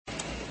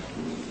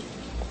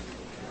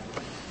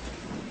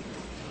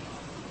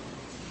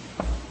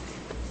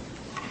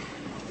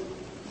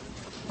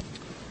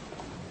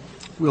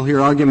We'll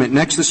hear argument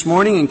next this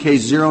morning in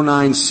Case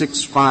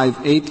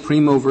 09658,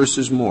 Primo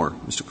versus Moore.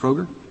 Mr.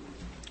 Kroger.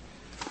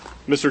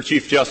 Mr.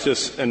 Chief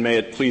Justice, and may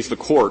it please the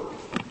Court,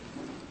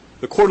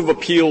 the Court of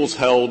Appeals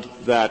held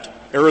that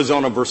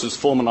Arizona versus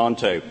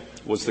Fulminante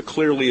was the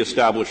clearly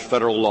established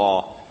federal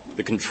law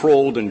that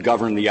controlled and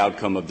governed the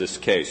outcome of this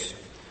case.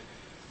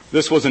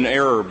 This was an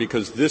error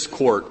because this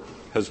Court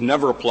has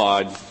never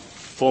applied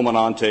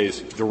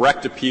Fulminante's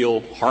direct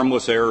appeal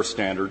harmless error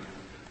standard,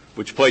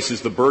 which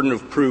places the burden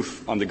of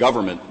proof on the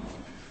government,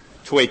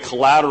 to a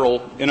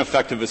collateral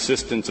ineffective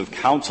assistance of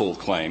counsel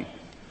claim,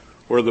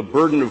 where the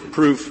burden of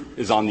proof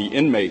is on the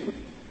inmate,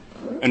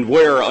 and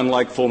where,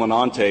 unlike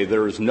Fulminante,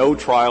 there is no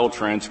trial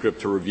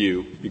transcript to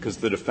review because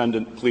the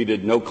defendant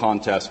pleaded no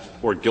contest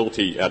or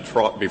guilty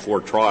before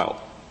trial.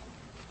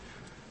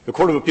 The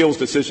Court of Appeals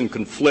decision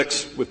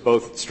conflicts with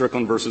both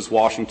Strickland versus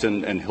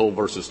Washington and Hill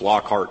versus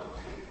Lockhart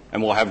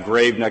and will have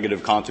grave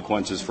negative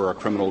consequences for our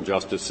criminal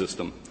justice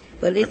system.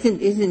 But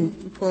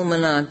isn't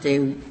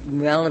Fulminante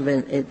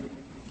relevant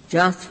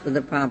just for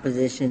the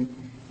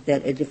proposition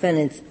that a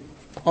defendant's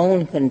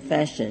own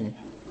confession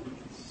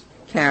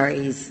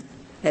carries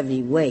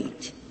heavy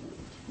weight,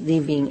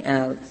 leaving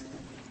out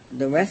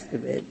the rest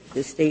of it,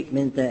 the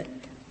statement that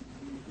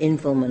in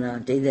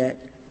Fulminante that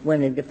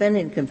when a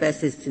defendant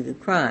confesses to the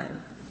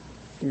crime,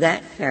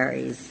 that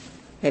carries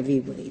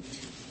heavy weight?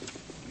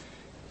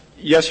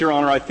 Yes, Your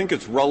Honor. I think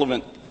it's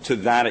relevant to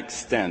that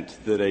extent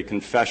that a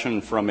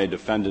confession from a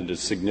defendant is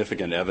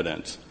significant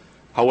evidence.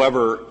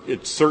 However,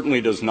 it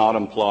certainly does not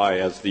imply,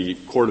 as the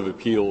Court of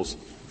Appeals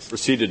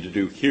proceeded to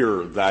do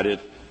here, that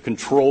it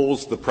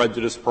controls the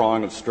prejudice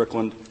prong of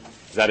Strickland,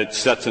 that it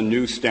sets a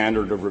new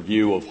standard of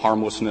review of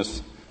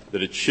harmlessness,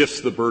 that it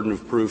shifts the burden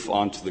of proof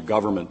onto the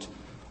government,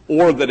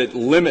 or that it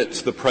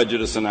limits the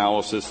prejudice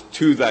analysis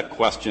to that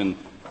question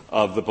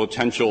of the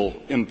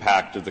potential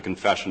impact of the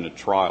confession at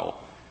trial.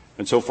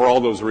 And so for all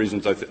those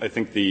reasons, I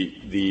think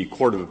the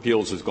Court of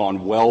Appeals has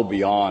gone well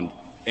beyond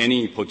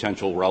any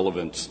potential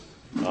relevance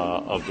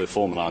of the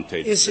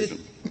Fulminante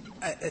decision.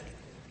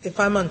 If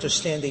I'm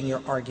understanding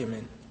your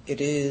argument,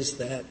 it is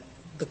that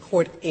the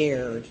Court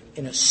erred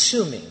in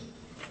assuming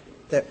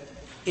that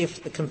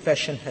if the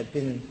confession had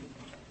been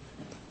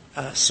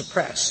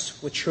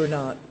suppressed, which you're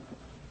not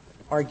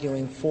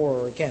arguing for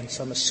or against,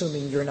 I'm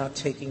assuming you're not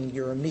taking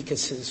your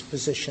amicus's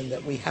position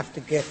that we have to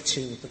get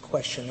to the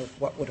question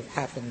of what would have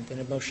happened in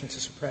a motion to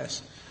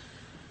suppress,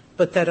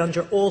 but that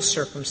under all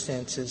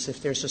circumstances,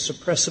 if there's a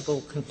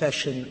suppressible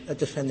confession, a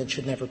defendant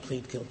should never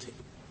plead guilty.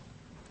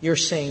 You're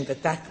saying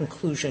that that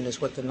conclusion is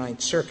what the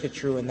Ninth Circuit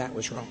drew, and that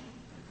was wrong.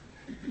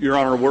 Your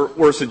Honor,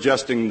 we're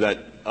suggesting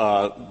that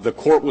the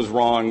Court was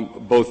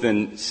wrong both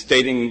in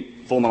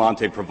stating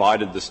Fulminante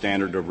provided the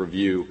standard of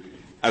review,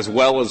 as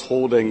well as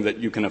holding that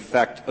you can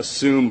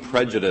assume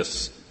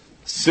prejudice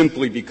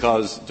simply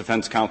because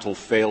defense counsel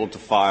failed to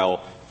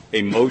file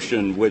a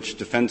motion which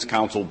defense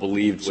counsel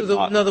believed would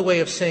not. Another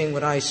way of saying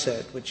what I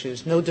said, which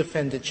is no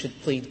defendant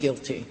should plead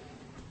guilty.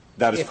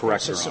 That is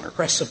correct, Your Honor. If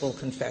it's a suppressible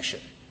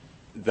confession.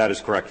 That is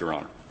correct, Your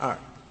Honor. All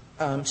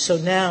right. So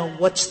now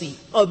what's the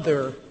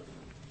other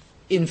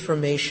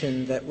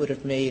information that would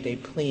have made a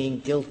pleading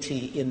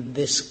guilty in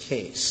this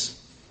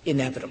case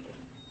inevitable?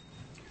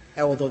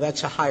 Although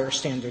that's a higher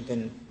standard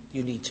than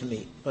you need to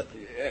meet. But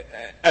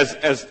as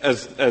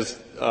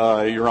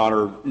Your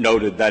Honor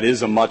noted, that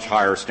is a much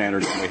higher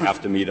standard than we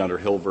have to meet under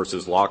Hill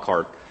versus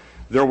Lockhart.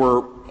 There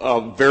were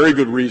very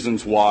good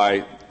reasons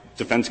why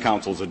defense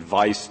counsel's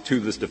advice to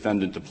this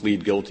defendant to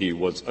plead guilty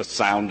was a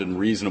sound and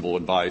reasonable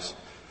advice.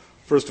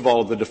 First of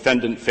all, the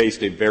defendant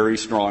faced a very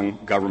strong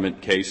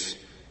government case,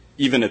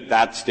 even at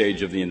that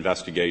stage of the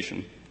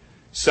investigation.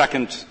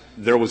 Second,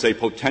 there was a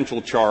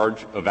potential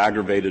charge of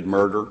aggravated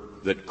murder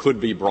that could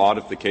be brought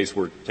if the case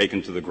were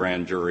taken to the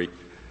grand jury.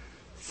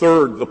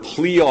 Third, the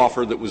plea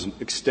offer that was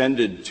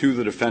extended to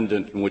the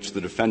defendant and which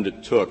the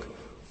defendant took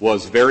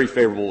was very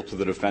favorable to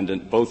the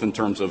defendant, both in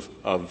terms of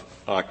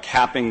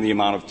capping the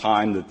amount of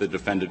time that the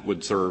defendant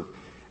would serve,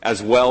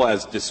 as well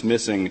as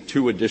dismissing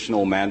 2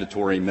 additional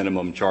mandatory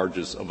minimum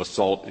charges of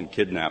assault and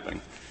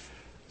kidnapping.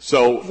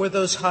 So were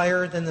those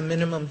higher than the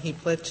minimum he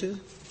pled to?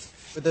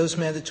 Were those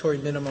mandatory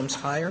minimums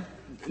higher?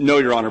 No,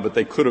 Your Honor, but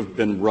they could have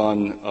been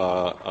run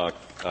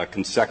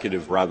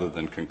consecutive rather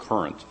than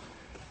concurrent.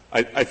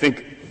 I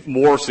think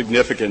more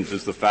significant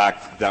is the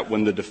fact that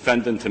when the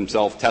defendant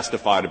himself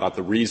testified about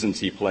the reasons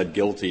he pled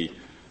guilty,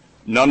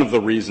 none of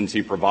the reasons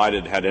he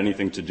provided had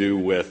anything to do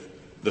with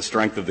the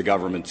strength of the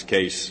government's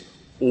case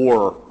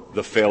or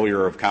the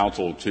failure of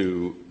counsel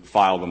to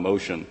file the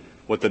motion.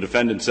 What the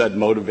defendant said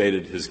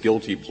motivated his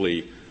guilty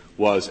plea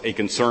was a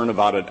concern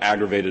about an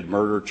aggravated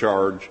murder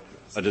charge,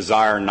 a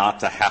desire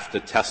not to have to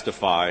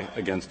testify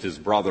against his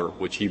brother,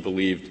 which he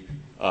believed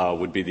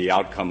would be the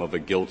outcome of a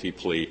guilty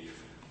plea.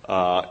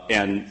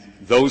 And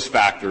those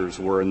factors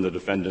were in the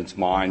defendant's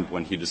mind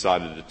when he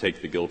decided to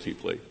take the guilty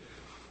plea.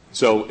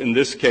 So in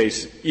this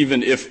case,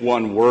 even if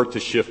one were to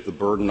shift the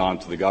burden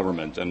onto the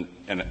government, and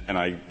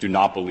I do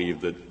not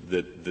believe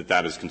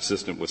that is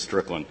consistent with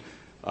Strickland,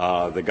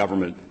 the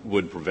government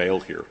would prevail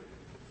here.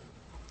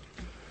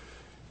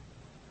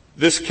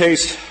 This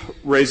case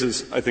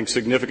raises, I think,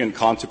 significant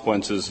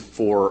consequences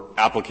for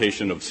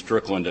application of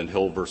Strickland and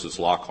Hill versus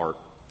Lockhart.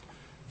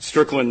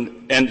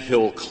 Strickland and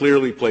Hill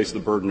clearly place the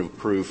burden of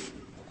proof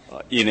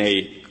in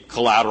a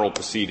collateral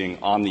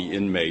proceeding on the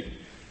inmate.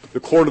 The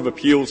Court of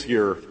Appeals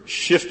here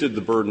shifted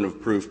the burden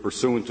of proof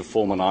pursuant to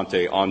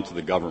Fulminante onto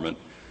the government.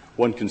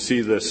 One can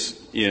see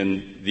this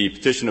in the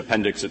petition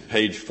appendix at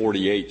page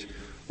 48,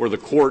 where the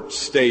Court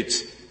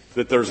states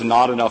that there's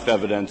not enough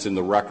evidence in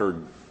the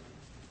record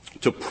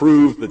to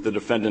prove that the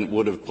defendant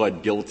would have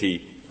pled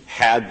guilty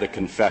had the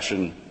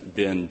confession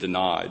been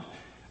denied.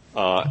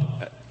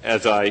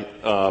 As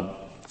I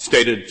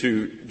stated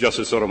to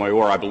Justice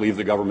Sotomayor, I believe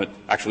the government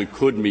actually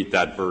could meet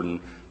that burden,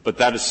 but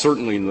that is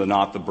certainly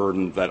not the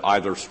burden that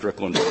either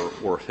Strickland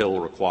or Hill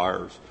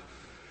requires.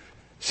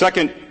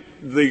 Second,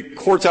 the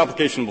Court's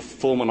application of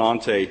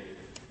Fulminante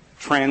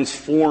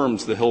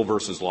transforms the Hill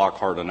versus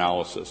Lockhart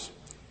analysis.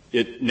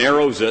 It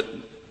narrows it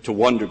to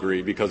one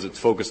degree because it's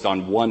focused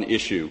on one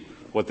issue,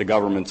 what the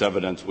government's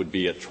evidence would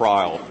be at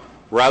trial,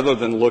 rather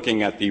than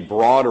looking at the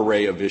broad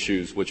array of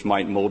issues which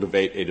might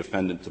motivate a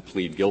defendant to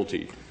plead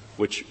guilty,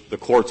 which the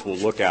courts will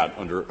look at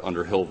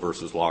under Hill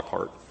versus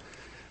Lockhart.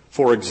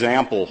 For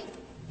example,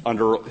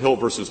 under Hill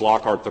versus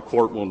Lockhart, the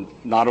Court will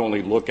not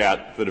only look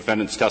at the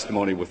defendant's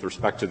testimony with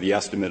respect to the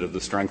estimate of the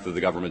strength of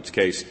the government's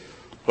case,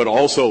 but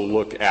also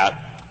look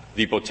at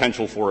the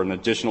potential for an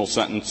additional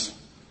sentence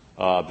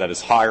that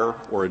is higher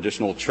or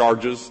additional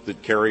charges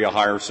that carry a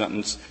higher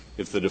sentence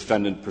if the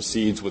defendant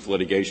proceeds with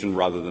litigation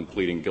rather than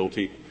pleading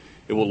guilty.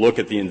 It will look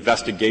at the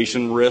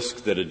investigation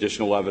risk that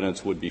additional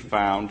evidence would be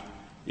found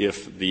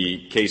if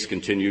the case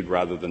continued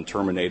rather than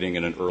terminating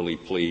in an early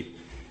plea.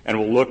 And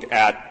will look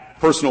at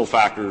personal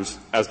factors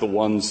as the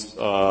ones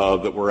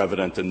that were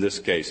evident in this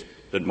case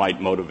that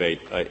might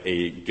motivate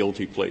a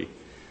guilty plea.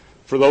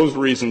 For those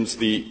reasons,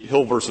 the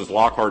Hill versus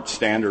Lockhart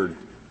standard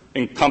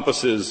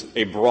encompasses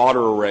a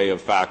broader array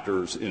of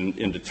factors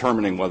in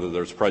determining whether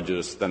there's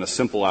prejudice than a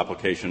simple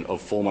application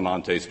of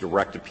Fulminante's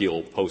direct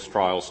appeal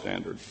post-trial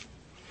standard.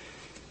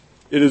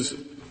 It is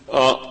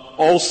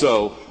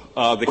also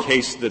the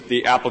case that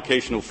the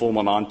application of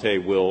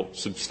Fulminante will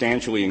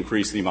substantially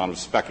increase the amount of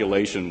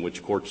speculation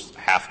which courts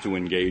have to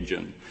engage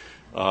in,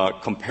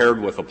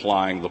 compared with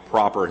applying the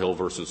proper Hill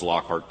versus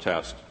Lockhart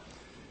test.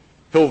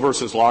 Hill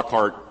versus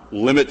Lockhart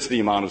limits the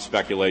amount of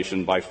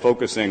speculation by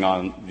focusing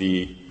on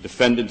the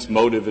defendant's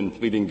motive in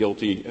pleading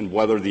guilty and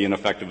whether the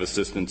ineffective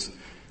assistance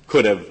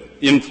could have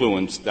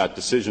influenced that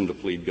decision to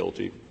plead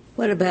guilty.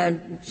 What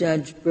about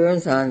Judge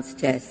Berzon's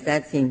test?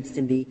 That seems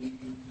to be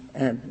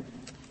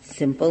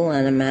simple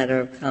and a matter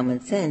of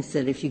common sense,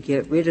 that if you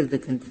get rid of the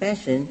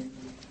confession,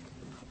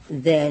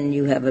 then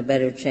you have a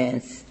better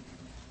chance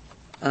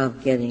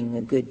of getting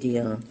a good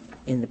deal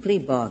in the plea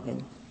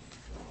bargain.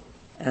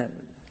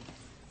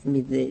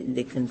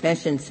 The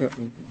confession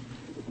certainly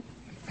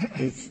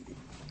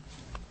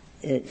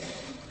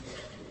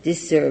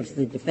disserves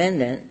the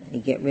defendant. You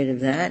get rid of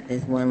that,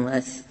 there's one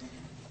less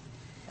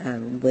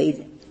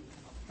weight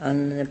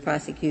on the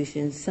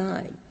prosecution's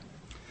side.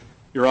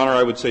 Your Honor,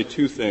 I would say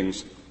two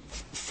things.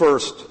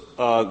 First,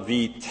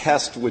 the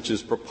test which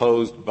is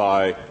proposed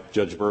by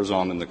Judge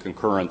Berzon in the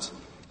concurrence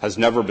has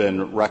never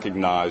been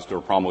recognized or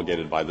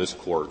promulgated by this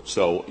Court.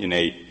 So in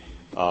a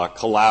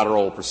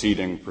collateral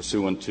proceeding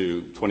pursuant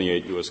to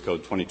 28 U.S.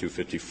 Code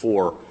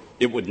 2254,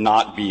 it would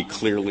not be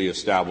clearly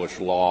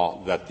established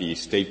law that the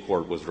State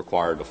court was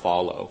required to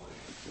follow.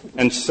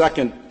 And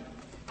second,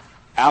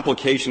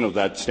 application of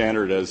that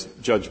standard, as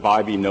Judge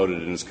Bybee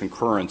noted in his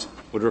concurrence,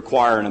 would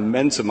require an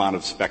immense amount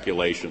of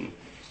speculation.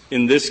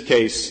 In this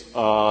case,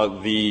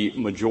 the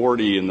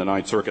majority in the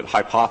Ninth Circuit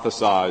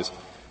hypothesized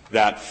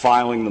that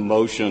filing the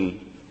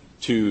motion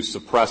to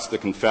suppress the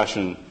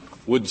confession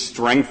would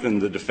strengthen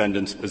the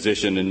defendant's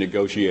position in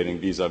negotiating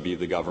vis-à-vis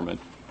the government.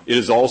 It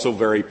is also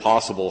very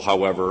possible,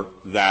 however,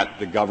 that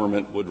the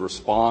government would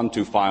respond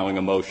to filing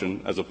a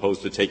motion as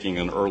opposed to taking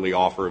an early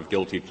offer of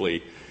guilty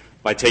plea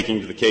by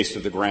taking the case to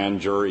the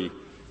grand jury,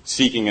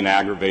 seeking an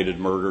aggravated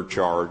murder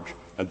charge,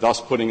 and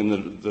thus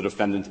putting the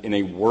defendant in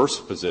a worse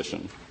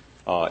position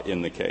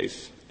in the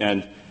case.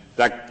 And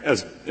that,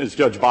 as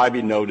Judge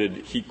Bybee noted,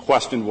 he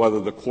questioned whether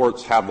the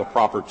courts have the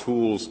proper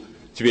tools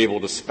to be able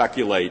to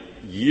speculate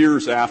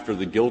years after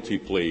the guilty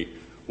plea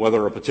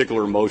whether a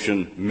particular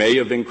motion may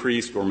have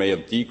increased or may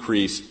have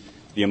decreased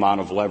the amount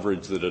of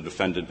leverage that a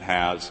defendant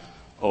has,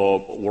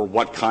 or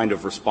what kind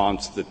of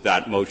response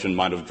that motion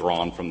might have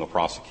drawn from the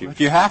prosecution. But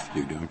you have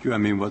to, don't you? I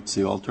mean, what's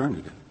the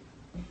alternative?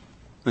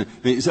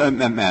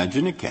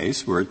 Imagine a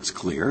case where it's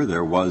clear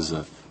there was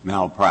a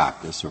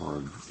malpractice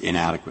or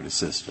inadequate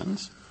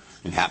assistance.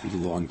 It happened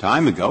a long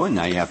time ago, and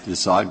now you have to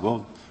decide,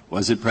 well,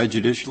 was it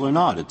prejudicial or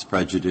not? It's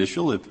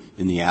prejudicial if,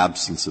 in the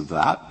absence of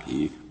that,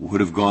 he would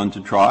have gone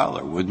to trial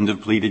or wouldn't have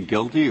pleaded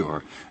guilty,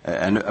 or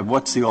and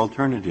what's the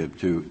alternative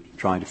to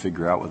trying to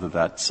figure out whether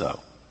that's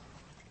so?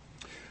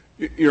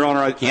 Your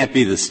Honor, it can't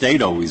be the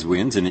State always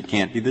wins, and it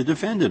can't be the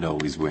defendant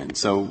always wins.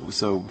 So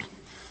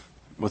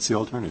what's the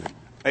alternative?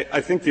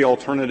 I think the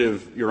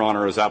alternative, Your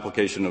Honor, is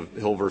application of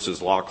Hill versus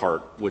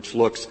Lockhart, which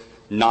looks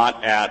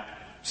not at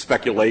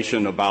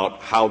speculation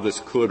about how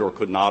this could or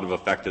could not have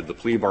affected the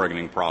plea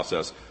bargaining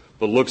process,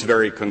 but looks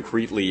very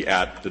concretely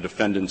at the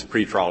defendant's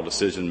pretrial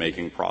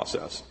decision-making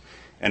process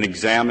and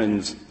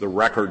examines the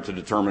record to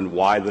determine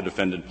why the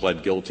defendant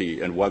pled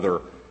guilty and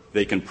whether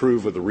they can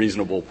prove with a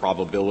reasonable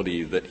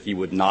probability that he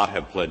would not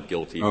have pled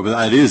guilty. Oh, but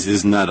that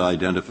isn't that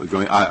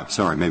going?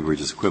 Sorry, maybe we're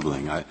just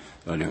quibbling. I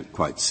don't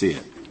quite see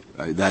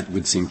it. That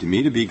would seem to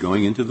me to be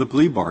going into the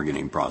plea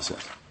bargaining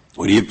process.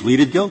 Would he have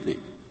pleaded guilty?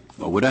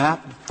 What would have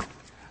happened?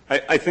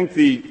 I think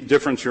the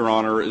difference, Your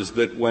Honor, is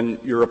that when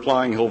you're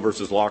applying Hill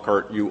v.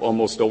 Lockhart, you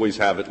almost always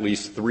have at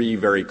least three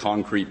very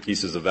concrete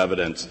pieces of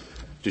evidence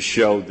to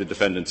show the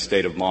defendant's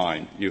state of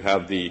mind. You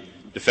have the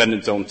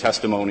defendant's own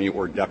testimony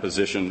or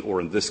deposition,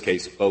 or in this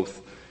case,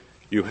 both.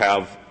 You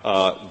have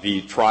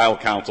the trial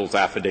counsel's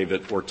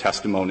affidavit or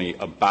testimony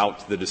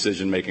about the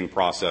decision-making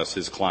process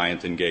his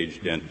client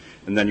engaged in,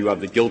 and then you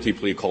have the guilty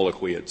plea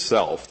colloquy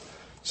itself.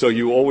 So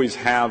you always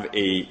have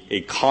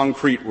a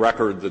concrete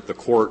record that the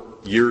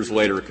court years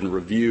later can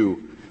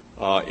review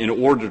in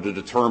order to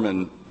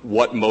determine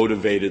what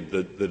motivated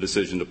the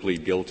decision to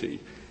plead guilty.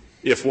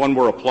 If one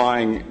were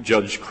applying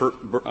Judge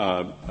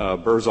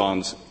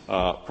Berzon's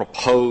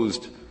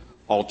proposed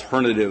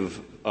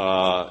alternative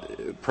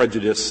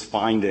prejudice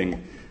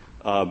finding,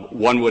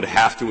 one would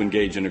have to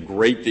engage in a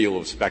great deal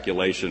of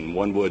speculation.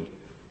 One would,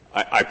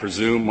 I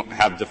presume,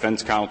 have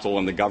defense counsel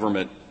and the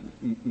government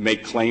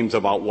make claims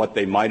about what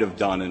they might have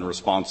done in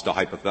response to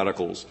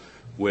hypotheticals,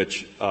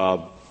 which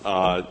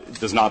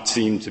does not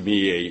seem to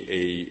be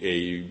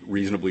a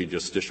reasonably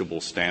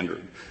justiciable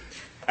standard.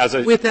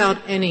 Without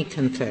any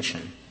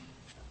confession,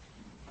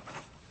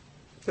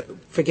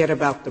 forget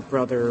about the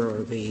brother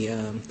or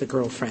the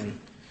girlfriend,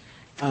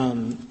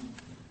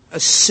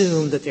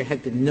 assume that there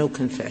had been no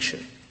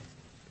confession.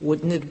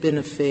 Wouldn't it have been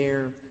a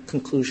fair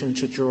conclusion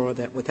to draw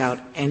that without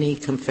any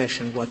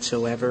confession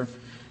whatsoever,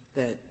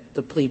 that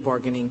the plea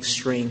bargaining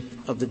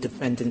strength of the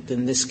defendant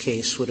in this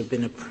case would have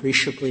been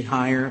appreciably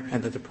higher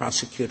and that the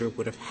prosecutor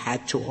would have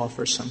had to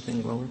offer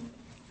something lower?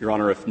 Your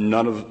Honor, if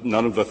none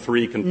of the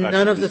three confessions.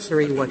 None of the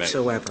three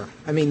whatsoever.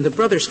 I mean, the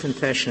brother's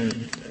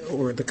confession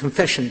or the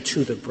confession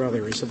to the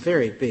brother is a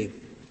very big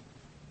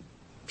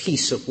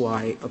piece of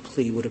why a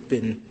plea would have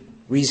been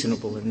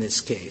reasonable in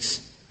this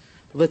case.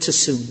 Let's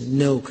assume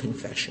no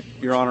confession.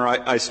 Your Honor,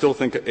 I still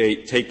think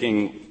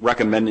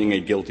recommending a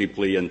guilty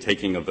plea and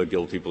taking of a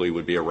guilty plea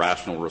would be a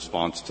rational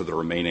response to the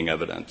remaining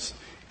evidence.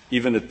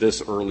 Even at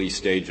this early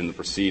stage in the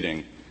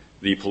proceeding,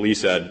 the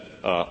police had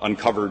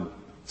uncovered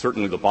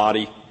certainly the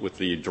body with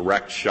the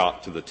direct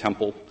shot to the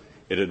temple.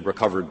 It had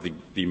recovered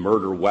the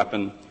murder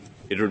weapon.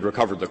 It had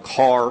recovered the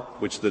car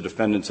which the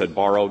defendants had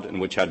borrowed and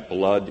which had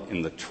blood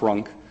in the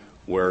trunk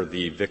where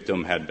the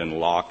victim had been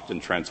locked and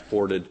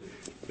transported.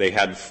 They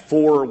had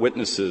 4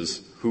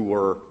 witnesses who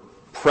were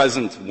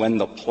present when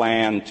the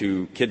plan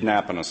to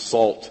kidnap and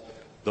assault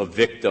the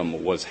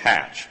victim was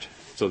hatched.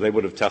 So they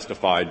would have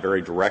testified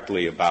very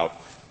directly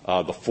about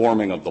the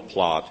forming of the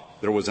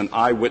plot. There was an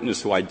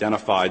eyewitness who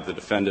identified the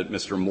defendant,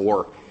 Mr.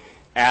 Moore,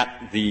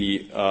 at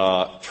the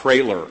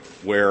trailer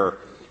where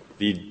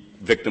the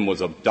victim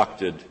was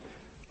abducted.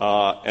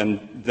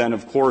 And then,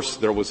 of course,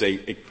 there was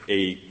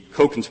a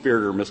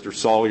co-conspirator, Mr.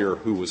 Sawyer,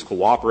 who was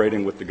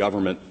cooperating with the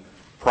government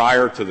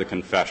prior to the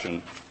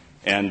confession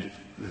and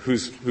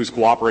whose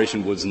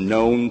cooperation was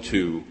known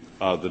to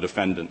the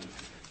defendant.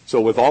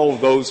 So with all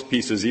of those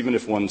pieces, even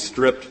if one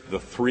stripped the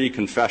 3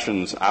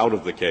 confessions out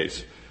of the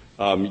case,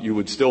 you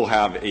would still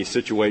have a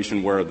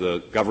situation where the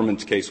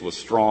government's case was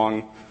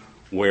strong,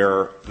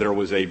 where there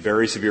was a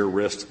very severe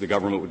risk the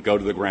government would go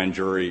to the grand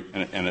jury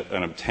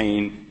and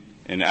obtain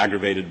an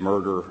aggravated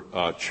murder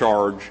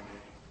charge,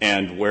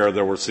 and where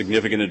there were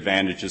significant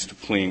advantages to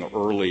pleading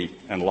early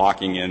and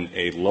locking in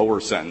a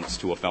lower sentence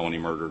to a felony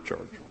murder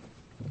charge.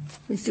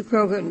 Mr.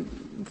 Kroger,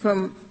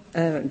 from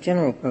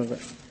General Kroger,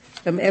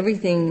 from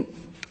everything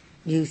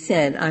you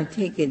said, I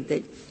take it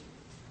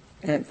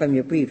that, from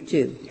your brief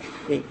too,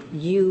 that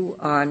you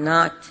are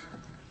not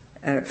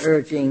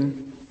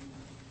urging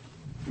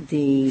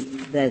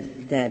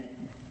that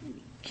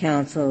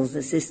counsel's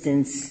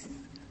assistance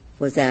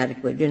was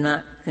adequate. You're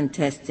not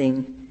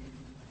contesting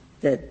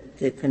that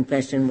the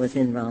confession was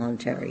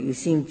involuntary. You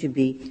seem to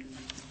be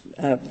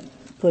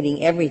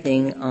putting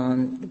everything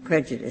on the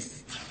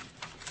prejudice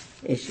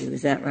issue.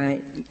 Is that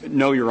right?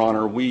 No, Your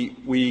Honor.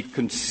 We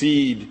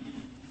concede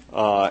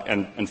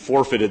and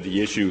forfeited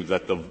the issue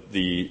that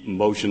the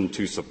motion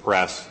to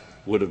suppress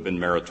would have been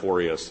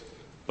meritorious,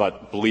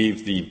 but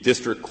believe the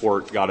district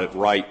court got it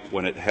right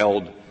when it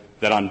held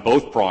that on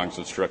both prongs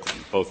of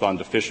Strickland, both on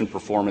deficient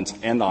performance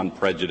and on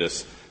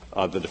prejudice,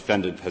 the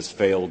defendant has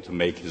failed to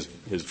meet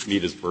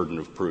his burden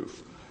of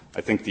proof.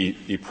 I think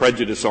the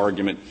prejudice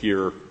argument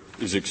here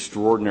is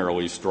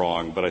extraordinarily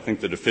strong, but I think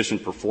the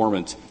deficient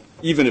performance,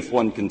 even if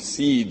one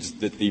concedes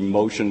that the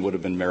motion would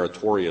have been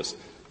meritorious,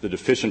 the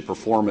deficient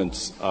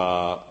performance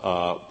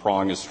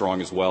prong is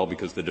strong as well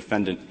because the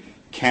defendant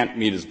can't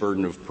meet his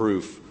burden of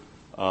proof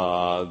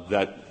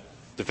that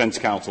defense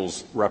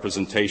counsel's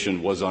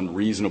representation was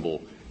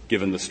unreasonable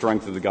given the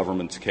strength of the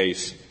government's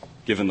case,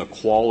 given the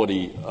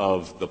quality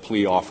of the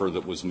plea offer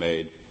that was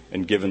made,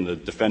 and given the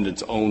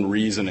defendant's own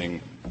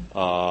reasoning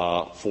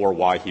for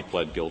why he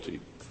pled guilty.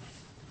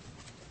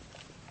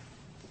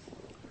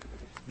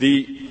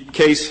 The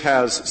case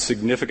has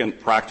significant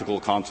practical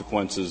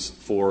consequences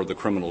for the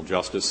criminal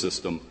justice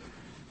system.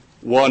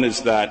 One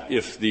is that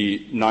if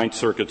the Ninth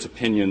Circuit's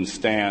opinion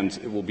stands,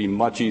 it will be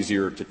much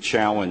easier to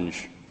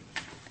challenge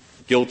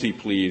guilty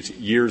pleas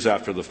years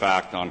after the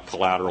fact on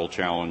collateral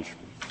challenge,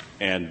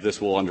 and this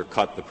will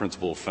undercut the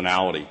principle of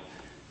finality.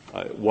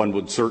 One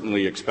would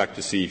certainly expect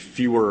to see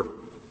fewer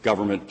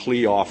government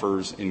plea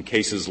offers in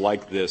cases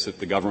like this if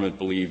the government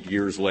believed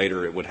years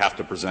later it would have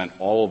to present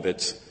all of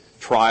its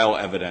trial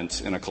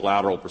evidence in a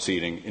collateral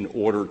proceeding in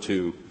order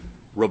to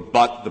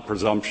rebut the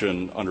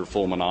presumption under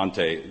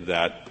Fulminante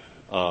that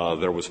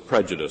there was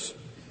prejudice.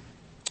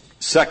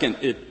 Second,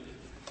 it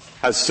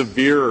has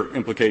severe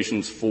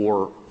implications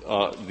for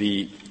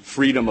the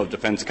freedom of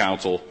defense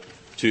counsel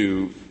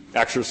to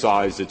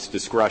exercise its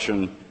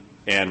discretion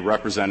and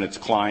represent its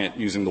client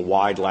using the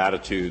wide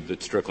latitude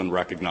that Strickland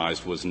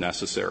recognized was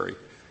necessary.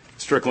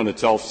 Strickland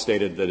itself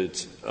stated that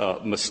it's a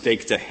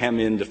mistake to hem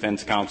in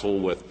defense counsel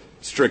with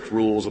strict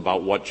rules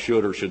about what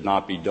should or should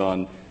not be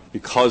done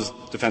because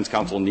defense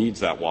counsel needs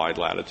that wide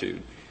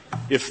latitude.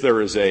 If there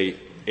is a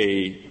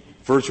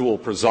virtual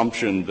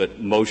presumption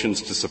that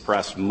motions to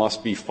suppress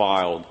must be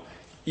filed,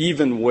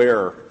 even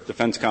where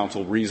defense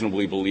counsel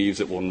reasonably believes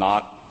it will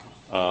not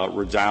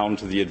redound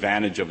to the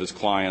advantage of his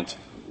client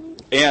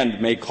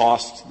and may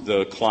cost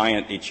the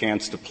client a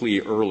chance to plea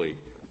early.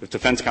 If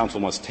defense counsel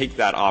must take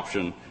that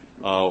option,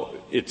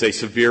 it's a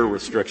severe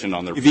restriction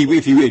on their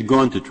If he had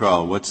gone to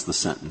trial, what's the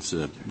sentence?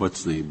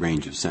 What's the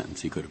range of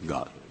sentence he could have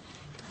got?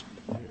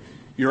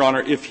 Your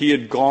Honor, if he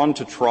had gone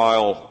to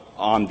trial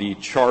on the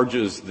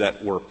charges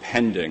that were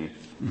pending,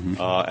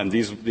 and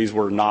these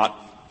were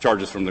not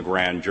charges from the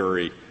grand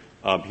jury,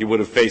 he would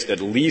have faced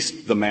at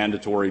least the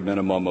mandatory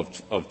minimum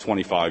of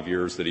 25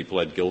 years that he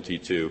pled guilty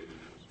to,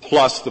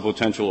 plus the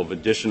potential of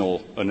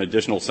an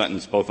additional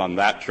sentence both on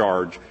that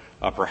charge,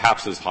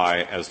 perhaps as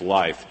high as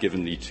life,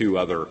 given the two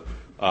other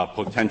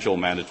potential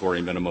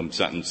mandatory minimum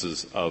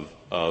sentences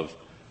of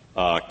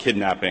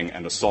kidnapping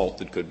and assault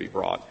that could be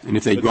brought. And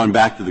if they'd gone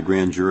back to the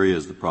grand jury,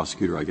 as the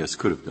prosecutor, I guess,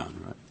 could have done,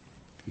 right?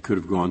 He could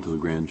have gone to the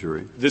grand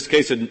jury. This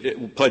case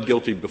had pled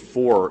guilty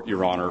before,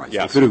 Your Honor. Right,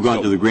 yes. So he could have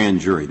gone to the grand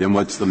jury. Then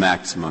what's the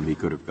maximum he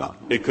could have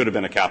gotten? It could have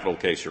been a capital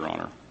case, Your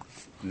Honor.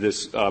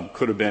 This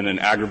could have been an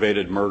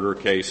aggravated murder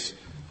case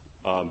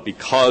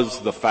because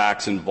the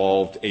facts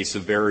involved a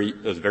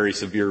very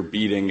severe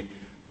beating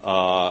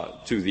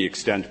to the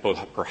extent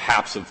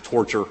perhaps of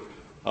torture,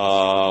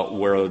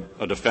 where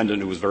a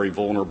defendant who was very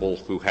vulnerable,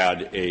 who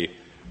had a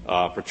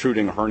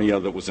protruding hernia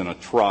that was in a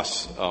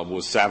truss,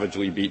 was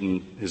savagely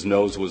beaten. His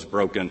nose was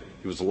broken.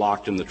 He was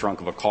locked in the trunk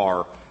of a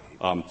car,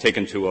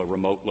 taken to a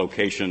remote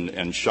location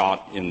and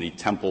shot in the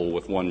temple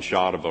with one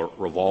shot of a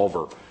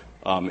revolver.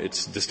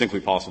 It's distinctly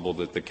possible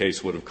that the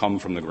case would have come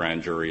from the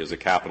grand jury as a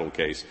capital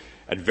case.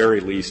 At very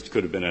least,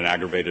 could have been an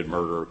aggravated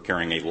murder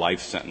carrying a life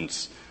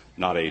sentence,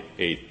 not a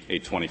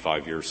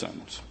 25-year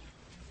sentence.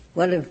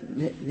 What if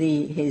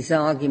his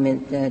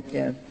argument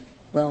that,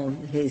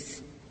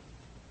 his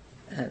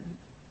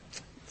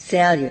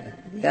Salyer,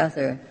 the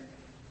other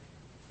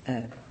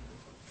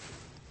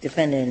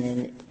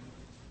defendant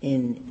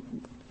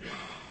in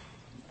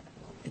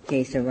the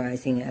case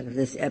arising out of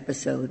this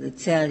episode, that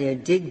Salyer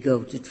did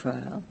go to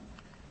trial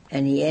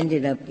and he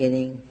ended up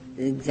getting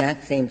the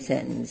exact same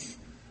sentence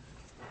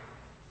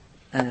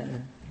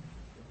that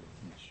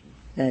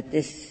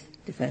this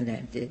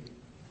defendant did?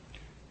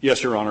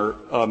 Yes, Your Honor.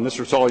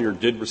 Mr. Salyer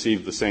did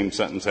receive the same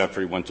sentence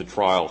after he went to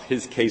trial.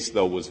 His case,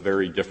 though, was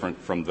very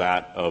different from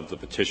that of the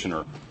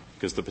petitioner,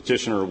 because the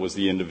petitioner was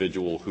the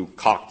individual who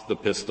cocked the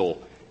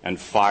pistol and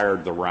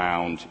fired the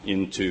round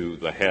into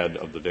the head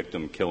of the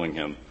victim, killing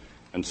him.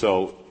 And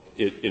so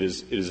it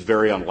is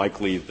very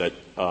unlikely that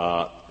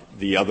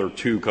the other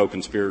two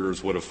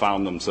co-conspirators would have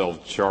found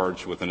themselves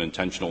charged with an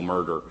intentional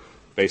murder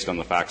based on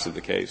the facts of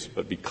the case.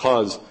 But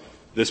because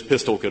this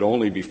pistol could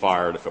only be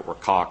fired if it were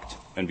cocked,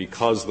 and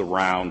because the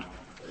round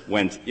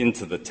went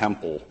into the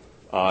temple,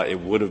 it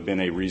would have been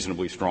a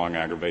reasonably strong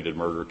aggravated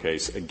murder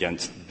case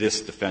against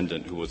this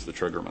defendant who was the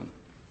triggerman.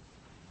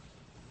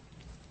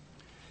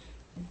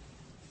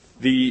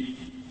 The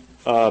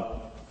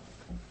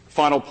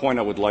final point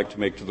I would like to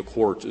make to the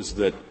Court is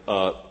that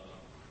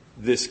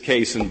this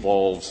case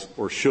involves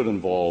or should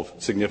involve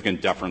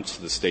significant deference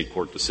to the State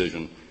court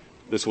decision.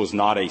 This was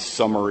not a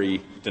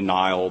summary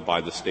denial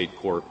by the State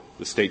court.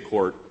 The State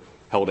court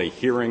held a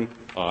hearing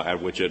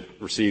at which it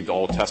received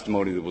all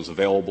testimony that was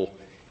available.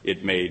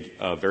 It made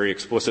very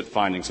explicit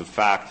findings of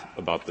fact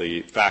about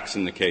the facts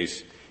in the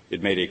case.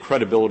 It made a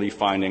credibility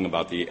finding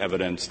about the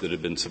evidence that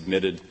had been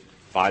submitted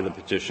by the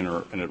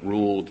petitioner, and it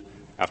ruled,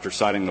 after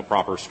citing the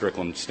proper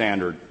Strickland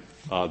standard,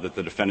 that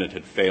the defendant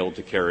had failed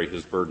to carry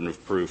his burden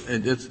of proof.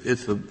 And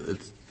it's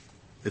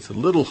a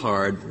little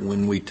hard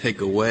when we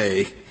take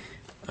away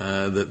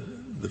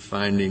the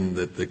finding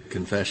that the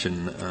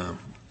confession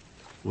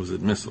was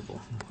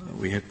admissible.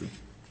 We have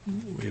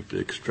to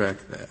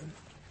extract that.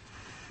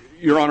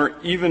 Your Honor,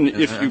 even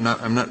if you...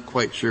 I'm not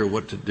quite sure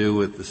what to do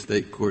with the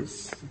state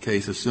court's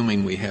case,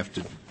 assuming we have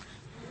to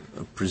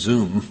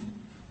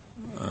presume,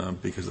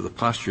 because of the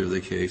posture of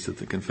the case, that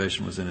the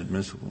confession was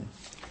inadmissible.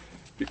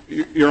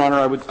 Your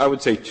Honor, I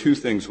would say two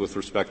things with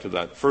respect to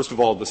that. First of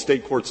all, the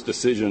state court's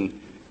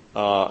decision,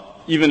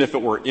 even if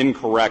it were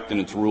incorrect in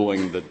its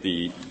ruling that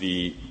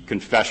the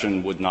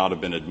confession would not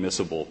have been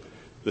admissible,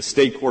 the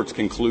state court's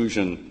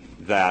conclusion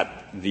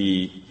that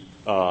the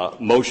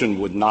motion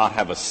would not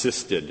have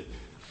assisted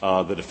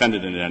the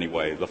defendant in any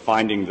way, the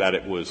finding that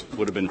it would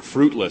have been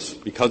fruitless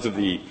because of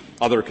the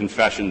other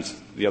confessions,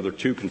 the other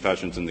two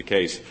confessions in the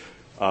case,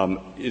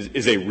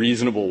 is a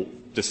reasonable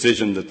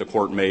decision that the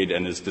court made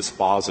and is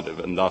dispositive,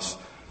 and thus,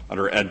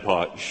 under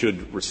AEDPA,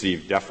 should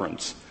receive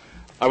deference.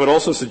 I would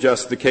also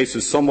suggest the case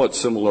is somewhat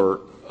similar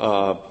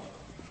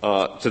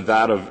to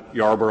that of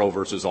Yarborough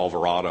versus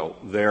Alvarado.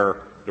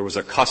 There was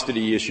a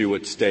custody issue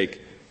at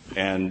stake,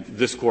 and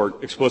this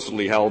court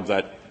explicitly held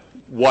that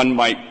one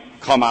might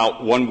come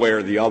out one way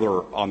or the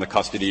other on the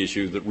custody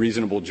issue, that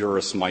reasonable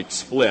jurists might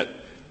split,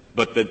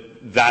 but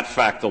that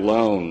fact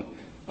alone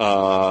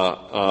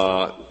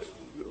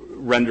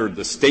rendered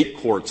the state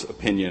court's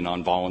opinion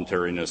on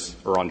voluntariness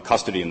or on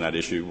custody in that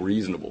issue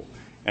reasonable.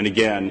 And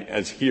again,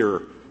 as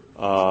here,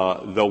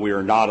 though we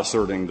are not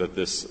asserting that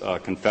this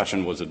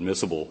confession was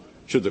admissible,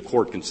 should the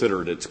court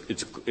consider it,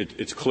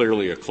 it's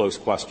clearly a close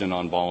question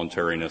on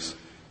voluntariness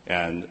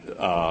and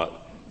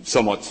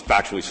somewhat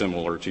factually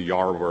similar to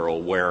Yarborough,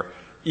 where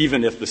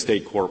even if the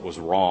state court was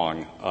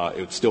wrong,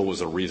 it still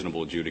was a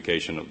reasonable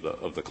adjudication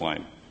of the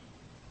claim.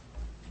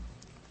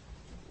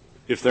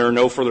 If there are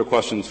no further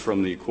questions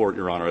from the Court,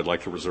 Your Honor, I'd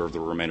like to reserve the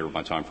remainder of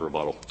my time for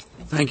rebuttal.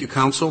 Thank you,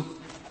 counsel.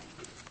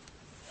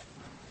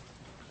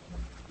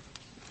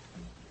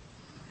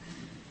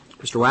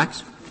 Mr.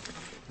 Wax.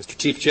 Mr.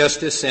 Chief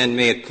Justice, and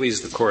may it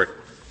please the Court.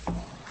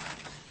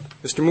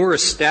 Mr. Moore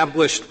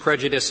established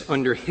prejudice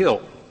under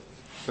Hill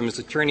from his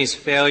attorney's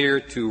failure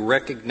to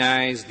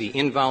recognize the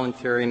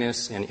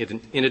involuntariness and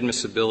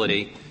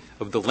inadmissibility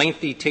of the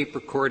lengthy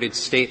tape-recorded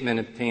statement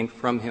obtained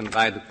from him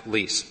by the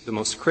police, the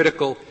most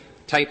critical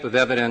type of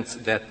evidence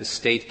that the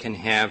State can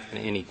have in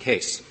any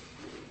case.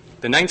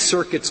 The Ninth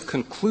Circuit's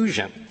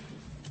conclusion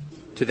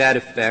to that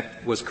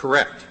effect was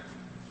correct,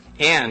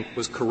 and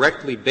was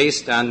correctly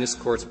based on this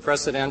Court's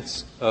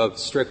precedents of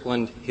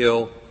Strickland,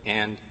 Hill,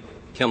 and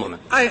Kimmelman.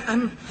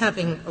 I'm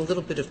having a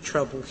little bit of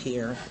trouble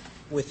here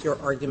with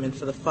your argument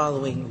for the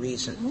following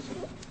reason.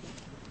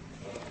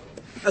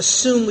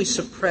 Assume we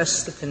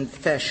suppress the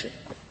confession.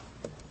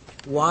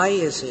 Why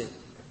is it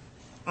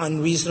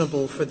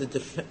unreasonable for the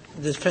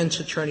defense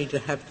attorney to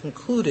have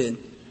concluded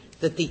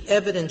that the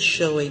evidence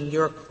showing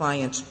your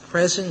client's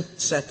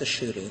presence at the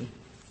shooting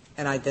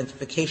and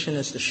identification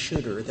as the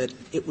shooter, that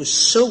it was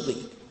so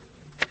weak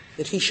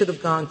that he should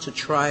have gone to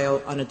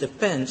trial on a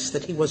defense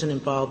that he wasn't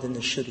involved in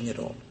the shooting at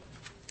all?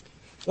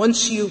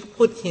 Once you've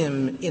put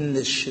him in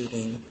this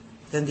shooting,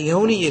 then the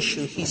only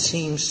issue he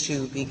seems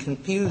to be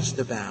confused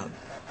about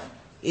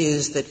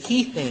is that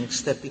he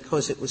thinks that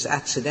because it was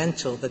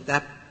accidental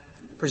that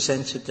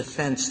presents a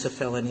defense to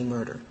felony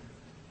murder.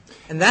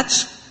 And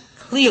that's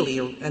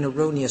clearly an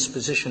erroneous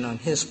position on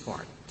his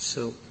part.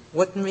 So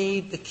what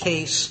made the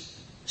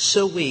case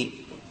so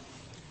weak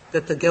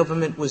that the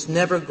government was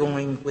never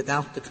going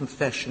without the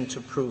confession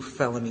to prove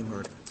felony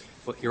murder?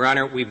 Well, Your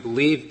Honor, we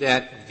believe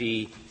that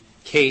the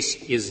case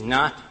is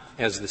not,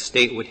 as the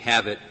State would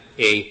have it,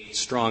 a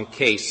strong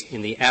case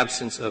in the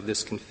absence of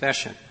this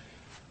confession.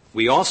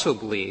 We also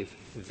believe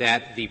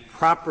that the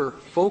proper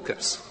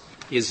focus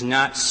is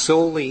not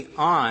solely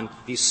on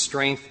the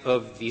strength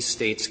of the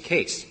State's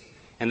case,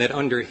 and that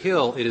under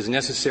Hill it is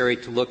necessary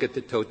to look at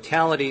the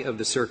totality of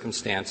the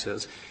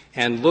circumstances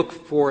and look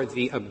for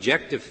the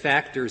objective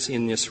factors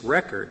in this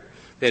record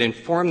that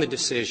inform the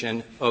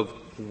decision of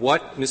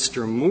what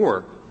Mr.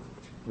 Moore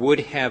would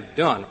have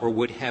done or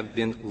would have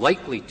been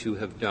likely to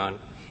have done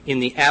in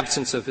the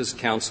absence of his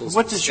counsel's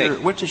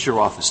statement. What does your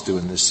office do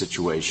in this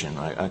situation?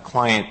 A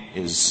client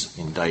is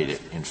indicted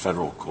in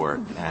federal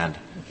court, and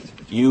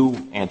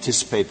you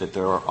anticipate that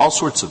there are all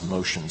sorts of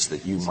motions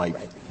that you might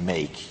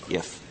make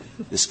if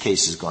this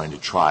case is going to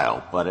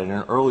trial. But at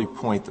an early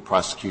point, the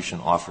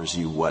prosecution offers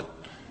you what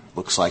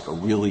looks like a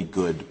really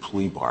good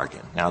plea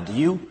bargain. Now, do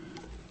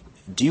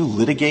you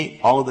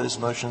litigate all of those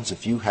motions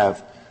if you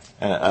have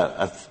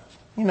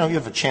you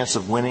have a chance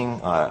of winning,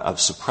 of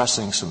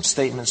suppressing some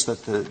statements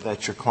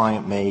that your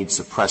client made,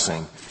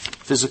 suppressing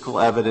physical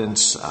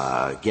evidence,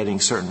 getting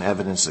certain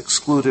evidence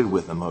excluded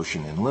with a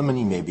motion in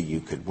limine? Maybe you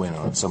could win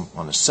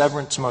on a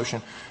severance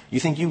motion. You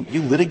think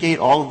you litigate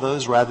all of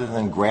those rather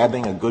than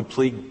grabbing a good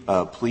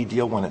plea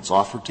deal when it's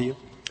offered to you?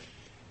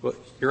 Well,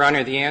 Your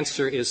Honor, the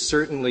answer is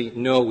certainly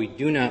no. We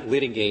do not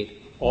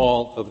litigate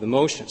all of the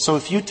motions. So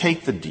if you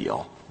take the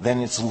deal,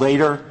 then it's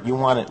later, you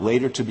want it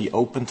later to be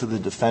open to the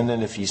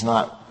defendant if he's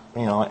not,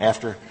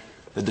 after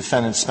the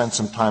defendant spent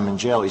some time in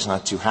jail, he's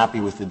not too happy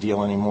with the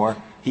deal anymore.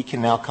 He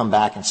can now come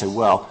back and say,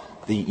 well,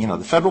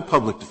 the Federal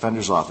Public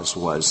Defender's Office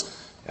was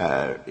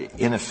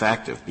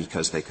ineffective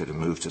because they could have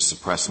moved to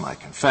suppress my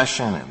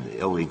confession and the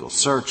illegal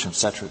search, et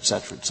cetera, et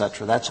cetera, et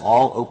cetera. That's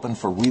all open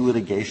for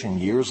relitigation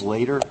years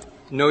later?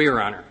 No,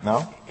 Your Honor.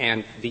 No?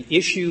 And the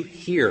issue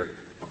here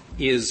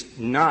is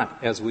not,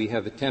 as we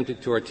have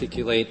attempted to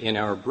articulate in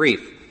our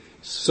brief,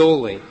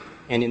 solely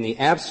and in the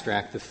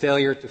abstract the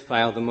failure to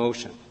file the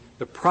motion.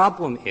 The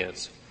problem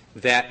is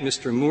that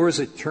Mr. Moore's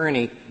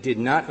attorney did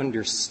not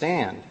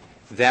understand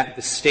that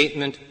the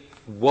statement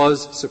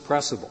was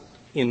suppressible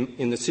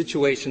in the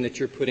situation that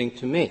you're putting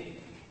to me.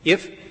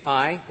 If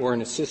I or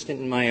an assistant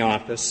in my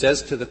office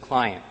says to the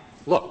client,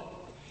 look,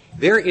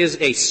 there is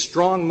a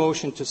strong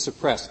motion to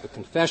suppress the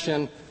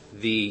confession,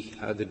 the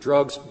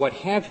drugs, what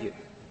have you,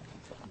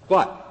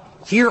 but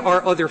here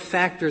are other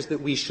factors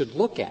that we should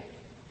look at.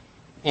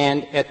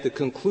 And at the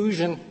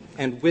conclusion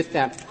and with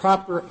that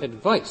proper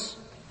advice,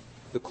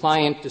 the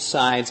client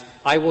decides,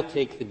 I will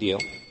take the deal.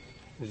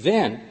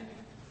 Then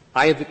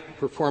I have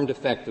performed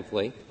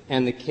effectively,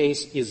 and the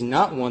case is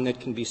not one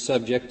that can be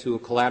subject to a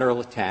collateral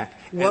attack.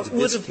 What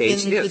would have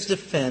been the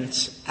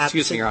defense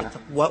Excuse me, Your Honor.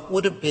 What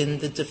would have been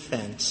the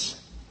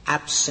defense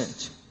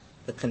absent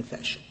the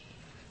confession?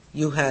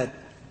 You had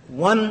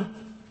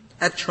one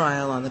at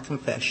trial on the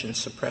confession,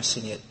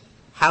 suppressing it.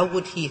 How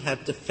would he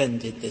have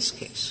defended this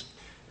case?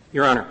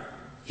 Your Honor,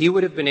 he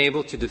would have been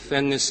able to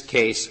defend this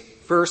case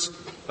first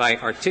by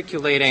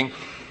articulating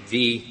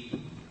the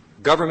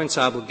government's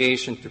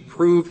obligation to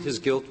prove his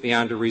guilt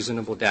beyond a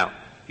reasonable doubt.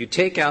 You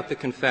take out the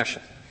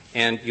confession,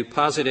 and you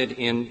posited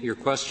in your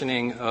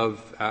questioning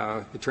of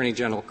Attorney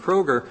General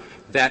Kroger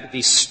that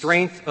the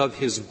strength of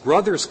his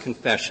brother's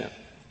confession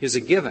is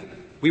a given.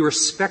 We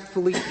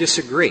respectfully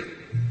disagree.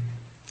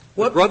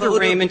 Brother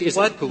Raymond is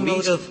what the police. What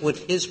motive would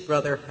his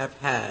brother have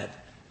had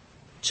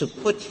to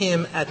put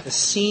him at the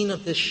scene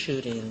of this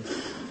shooting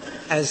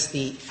as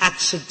the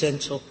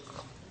accidental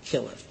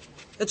killer?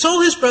 That's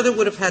all his brother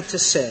would have had to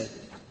say.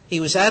 He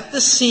was at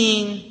the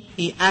scene,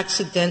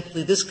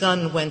 this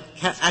gun went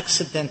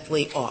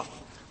accidentally off.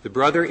 The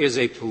brother is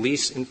a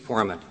police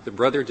informant. The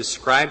brother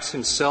describes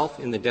himself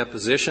in the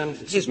deposition.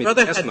 His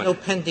brother had no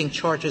pending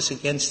charges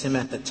against him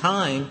at the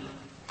time.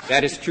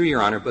 That is true,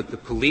 Your Honor, but the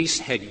police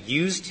had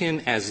used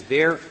him as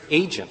their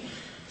agent.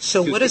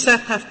 So what does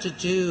that have to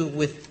do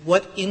with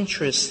what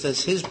interest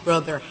does his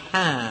brother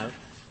have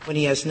when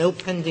he has no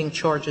pending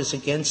charges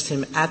against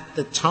him at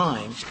the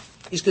time?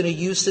 He's going to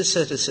use this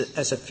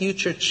as a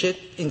future chit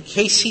in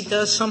case he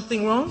does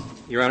something wrong?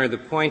 Your Honor, the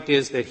point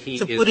is that he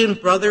put in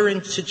brother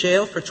into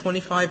jail for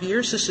 25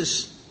 years? This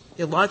is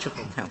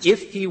illogical, counsel.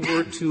 If he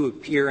were to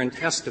appear and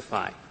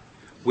testify,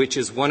 which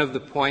is one of the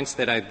points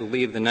that I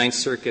believe the Ninth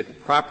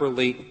Circuit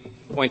properly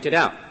pointed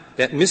out,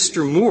 that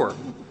Mr. Moore,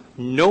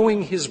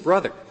 knowing his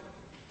brother,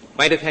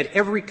 might have had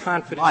every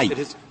confidence that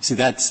his — See,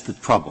 that's the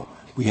trouble.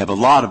 We have a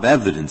lot of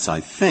evidence, I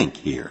think,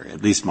 here,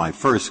 at least my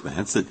first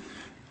glance, that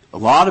a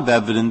lot of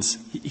evidence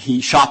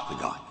he shot the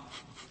guy.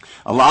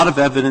 A lot of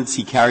evidence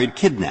he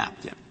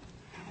kidnapped him.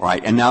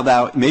 Right? And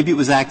now maybe it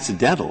was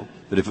accidental,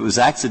 but if it was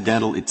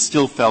accidental, it's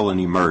still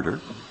felony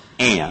murder,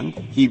 and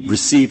he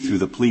received through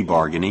the plea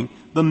bargaining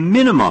the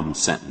minimum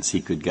sentence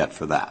he could get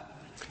for that.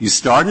 You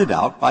started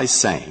out by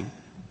saying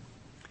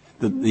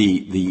that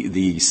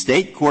the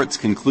State court's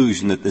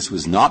conclusion that this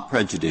was not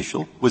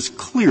prejudicial was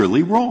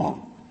clearly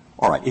wrong.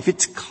 All right. If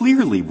it's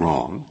clearly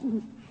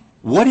wrong,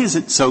 what is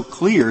it so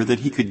clear that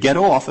he could get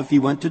off if he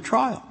went to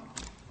trial?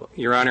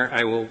 Your Honor,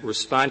 I will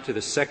respond to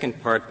the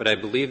second part, but I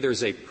believe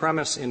there's a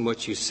premise in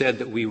what you said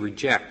that we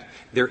reject.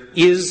 There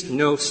is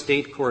no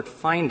State court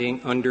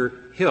finding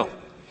under Hill,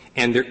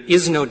 and there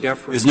is no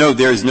deference.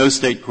 There is no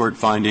State court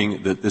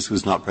finding that this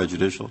was not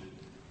prejudicial?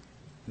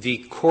 The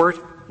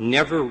court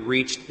never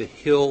reached the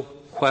Hill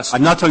question.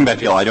 I'm not talking about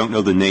Hill. I don't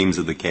know the names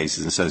of the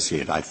cases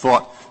associated. I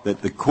thought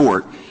that the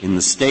court in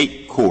the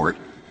State court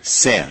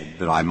said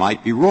that I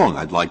might be wrong.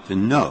 I'd like to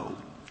know.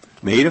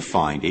 Made a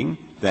finding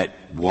that,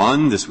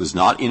 one, this was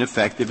not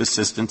ineffective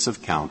assistance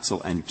of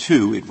counsel, and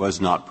two, it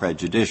was not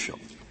prejudicial.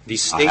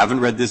 I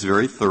haven't read this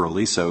very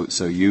thoroughly, so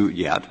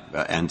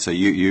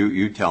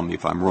you tell me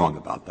if I'm wrong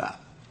about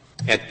that.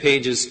 At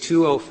pages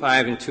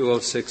 205 and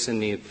 206 in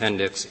the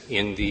appendix,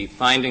 in the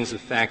findings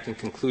of fact and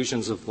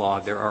conclusions of law,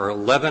 there are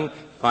 11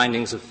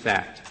 findings of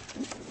fact.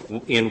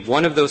 In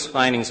one of those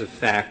findings of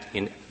fact,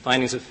 in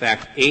findings of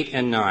fact 8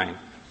 and 9,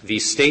 the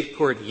State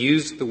court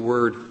used the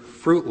word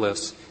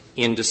fruitless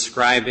in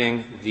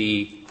describing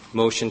the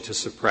motion to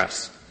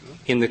suppress.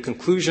 In the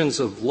conclusions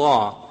of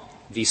law,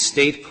 the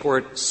State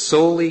court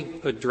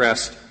solely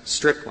addressed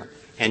Strickland,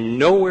 and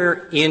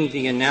nowhere in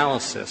the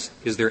analysis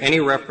is there any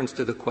reference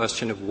to the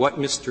question of what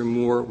Mr.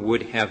 Moore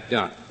would have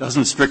done.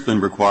 Doesn't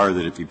Strickland require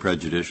that it be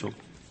prejudicial?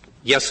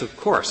 Yes, of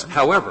course.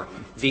 However,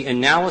 the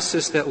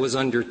analysis that was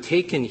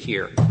undertaken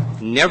here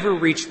never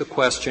reached the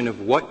question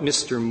of what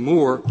Mr.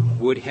 Moore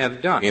would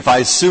have done. If I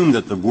assume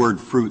that the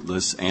word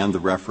fruitless and the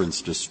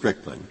reference to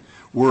Strickland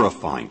were a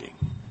finding,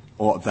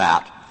 or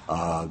that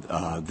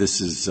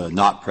this is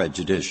not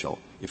prejudicial,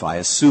 if I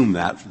assume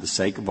that for the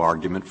sake of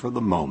argument for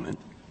the moment,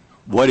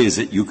 what is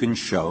it you can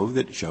show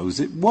that shows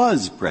it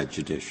was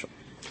prejudicial?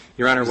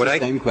 Your Honor, the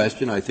same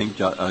question I think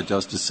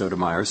Justice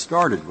Sotomayor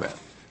started with.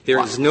 There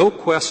is no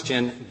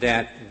question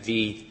that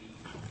the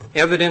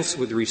evidence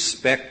with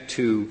respect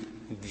to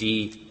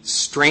the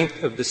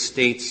strength of the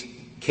State's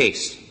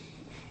case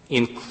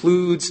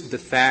includes the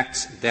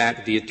facts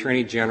that the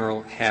Attorney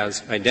General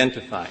has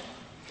identified.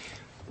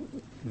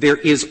 There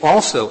is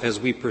also, as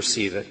we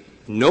perceive it,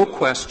 no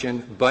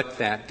question but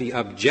that the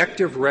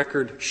objective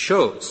record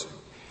shows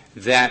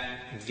that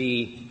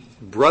the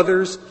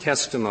brother's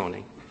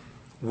testimony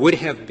would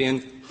have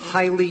been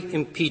highly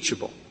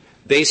impeachable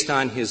based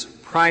on his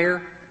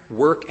prior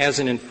work as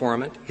an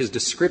informant, his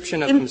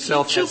description of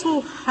himself as —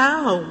 Impeachable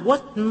how?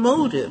 What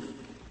motive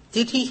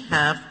did he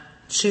have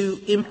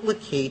to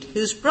implicate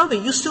his brother?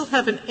 You still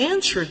haven't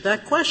answered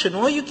that question.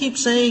 All you keep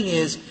saying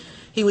is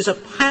he was a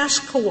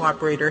past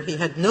cooperator, he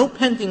had no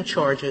pending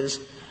charges,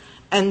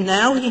 and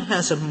now he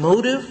has a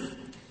motive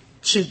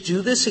to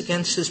do this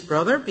against his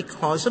brother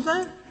because of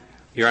that?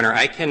 Your Honor,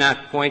 I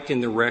cannot point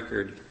in the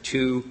record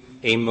to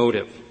a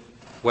motive.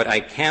 What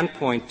I can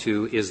point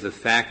to is the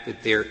fact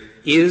that there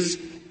is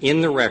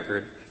in the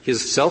record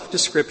his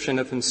self-description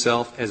of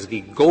himself as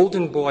the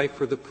golden boy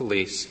for the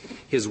police,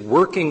 his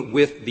working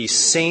with the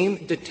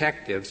same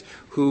detectives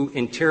who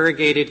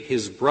interrogated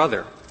his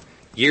brother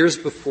years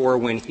before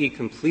when he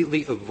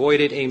completely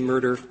avoided a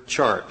murder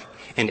charge.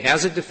 And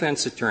as a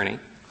defense attorney,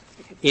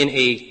 in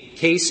a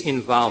case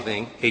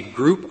involving a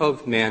group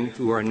of men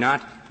who are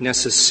not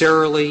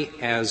necessarily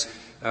as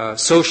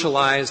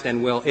socialized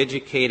and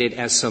well-educated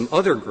as some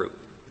other group,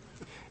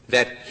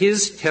 that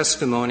his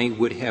testimony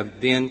would have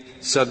been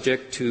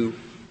subject to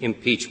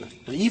impeachment.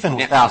 But even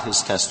without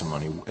his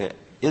testimony,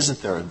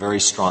 isn't there a very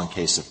strong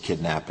case of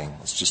kidnapping?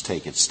 Let's just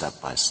take it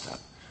step by step.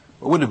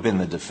 What would have been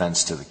the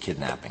defense to the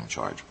kidnapping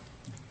charge?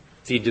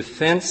 The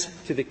defense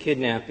to the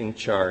kidnapping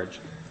charge,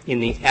 in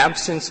the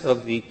absence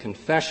of the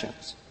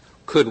confessions,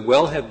 could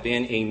well have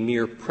been a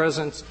mere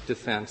presence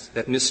defense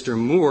that Mr.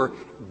 Moore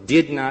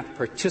did not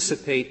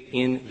participate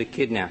in the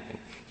kidnapping.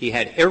 He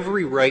had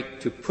every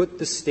right to put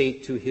the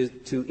State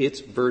to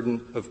its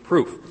burden of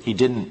proof. He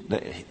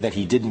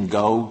didn't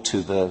go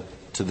to the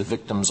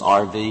victim's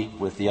RV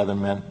with the other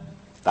men?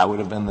 That would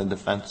have been the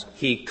defense?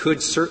 He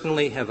could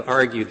certainly have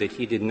argued that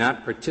he did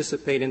not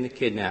participate in the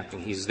kidnapping.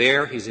 He's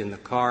there, he's in the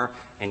car,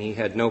 and he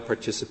had no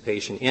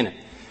participation in it.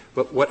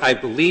 But what I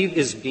believe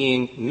is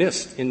being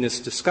missed in this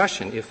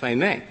discussion, if I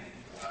may,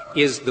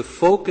 is the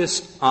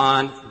focus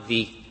on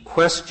the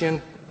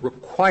question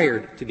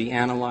required to be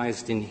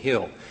analyzed in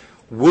Hill.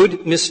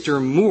 Would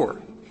Mr.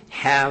 Moore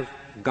have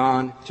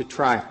gone to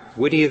trial?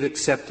 Would he have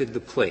accepted the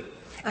plea?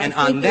 And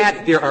on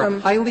that, there are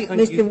highly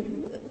unusual —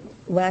 Mr.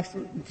 Wax,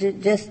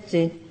 just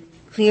to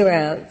clear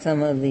out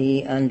some of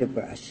the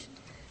underbrush,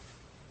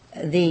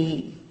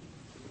 the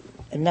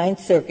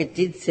Ninth Circuit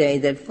did say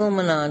that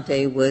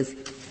Fulminante was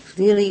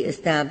clearly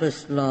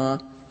established law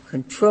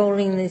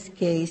controlling this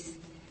case.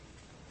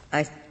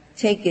 I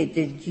take it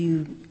that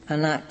you are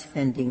not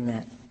defending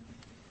that.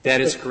 That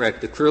is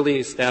correct. The clearly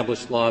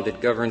established law that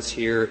governs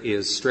here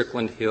is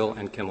Strickland, Hill,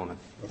 and Kimmelman.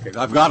 Okay.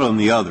 I've got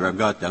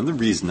down. The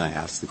reason I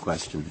asked the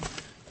question,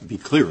 to be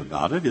clear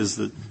about it, is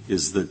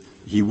that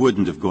he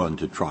wouldn't have gone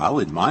to trial,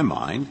 in my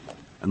mind,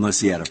 unless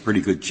he had a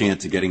pretty good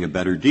chance of getting a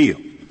better deal.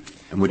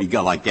 And what he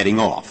got, like getting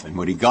off, and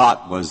what he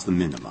got was the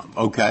minimum.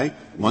 Okay?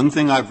 One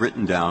thing I've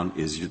written down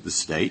is that the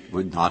State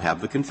would not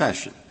have the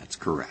confession. That's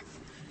correct.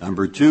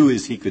 Number two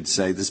is he could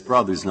say this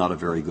brother's not a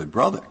very good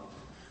brother.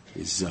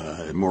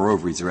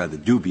 Moreover, he's a rather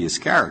dubious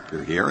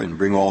character here, and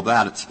bring all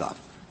that stuff.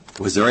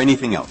 Was there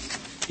anything else?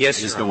 Yes,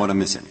 I just don't want to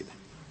miss anything.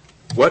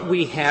 What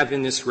we have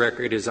in this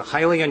record is a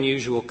highly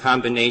unusual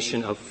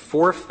combination of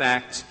 4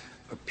 facts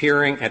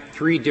appearing at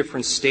 3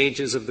 different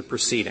stages of the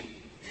proceeding.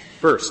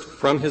 First,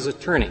 from his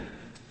attorney,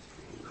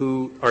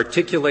 who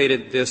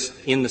articulated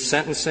this in the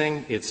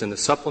sentencing. It's in the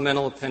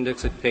supplemental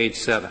appendix at page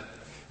 7.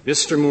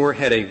 Mr. Moore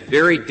had a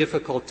very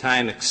difficult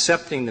time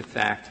accepting the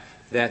fact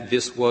that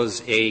this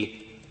was a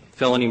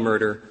felony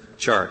murder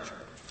charge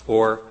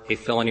or a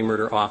felony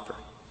murder offer.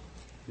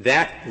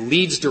 That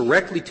leads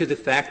directly to the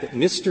fact that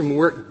Mr.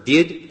 Moore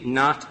did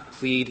not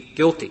plead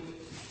guilty.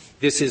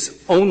 This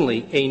is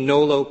only a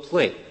NOLO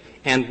plea.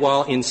 And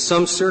while in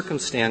some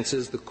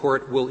circumstances the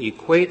Court will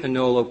equate a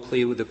NOLO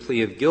plea with a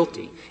plea of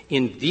guilty,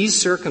 in these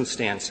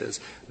circumstances,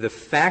 the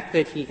fact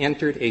that he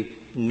entered a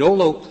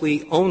NOLO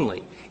plea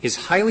only is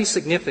highly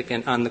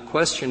significant on the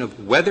question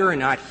of whether or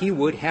not he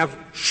would have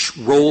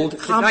rolled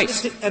the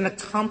dice. And a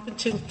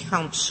competent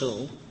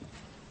counsel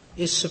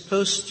is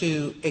supposed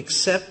to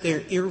accept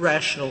their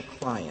irrational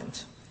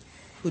client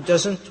who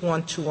doesn't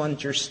want to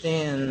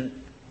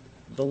understand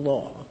the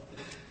law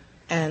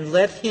and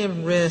let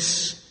him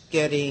risk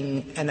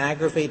getting an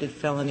aggravated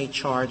felony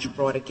charge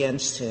brought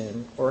against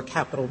him or a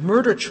capital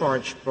murder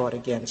charge brought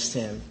against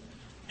him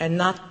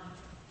and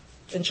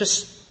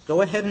just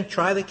go ahead and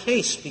try the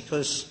case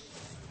because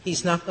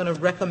he's not going to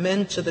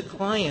recommend to the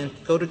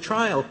client go to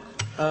trial,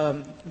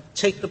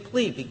 take the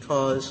plea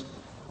because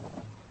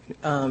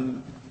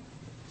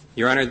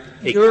Your Honor,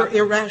 you're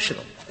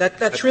irrational.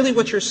 That's really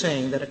what you're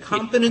saying, that a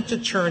competent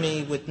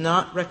attorney would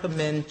not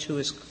recommend to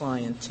his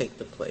client take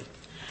the plea,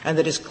 and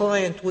that his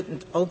client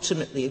wouldn't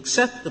ultimately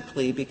accept the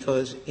plea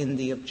because in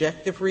the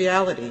objective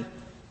reality,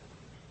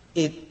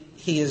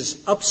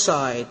 his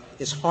upside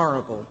is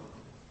horrible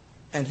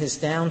and his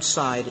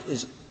downside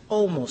is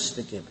almost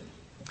a given.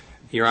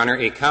 Your Honor,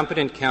 a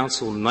competent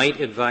counsel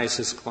might advise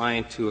his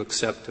client to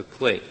accept a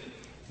plea.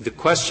 The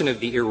question of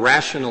the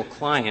irrational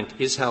client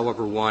is,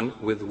 however, one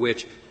with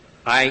which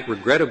I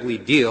regrettably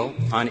deal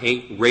on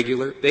a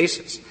regular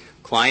basis.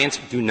 Clients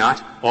do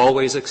not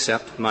always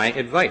accept my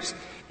advice.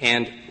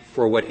 And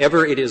for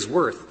whatever it is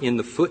worth, in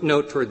the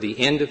footnote toward the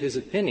end of his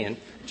opinion,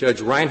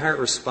 Judge Reinhart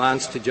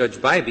responds to Judge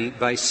Bybee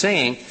by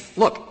saying,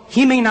 look,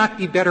 he may not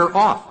be better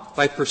off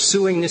by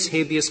pursuing this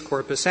habeas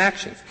corpus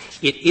action.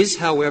 It is,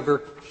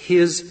 however,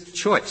 his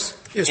choice.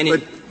 Yes,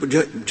 but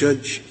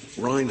Judge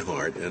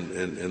Reinhart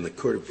and the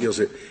Court of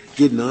Appeals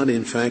did not,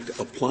 in fact,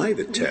 apply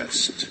the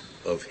test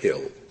of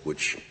Hill,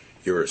 which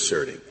you're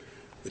asserting.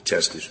 The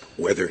test is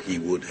whether he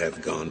would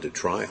have gone to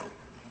trial.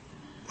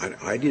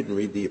 I didn't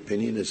read the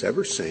opinion as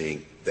ever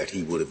saying that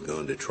he would have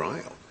gone to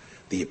trial.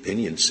 The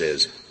opinion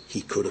says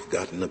he could have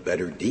gotten a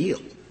better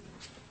deal.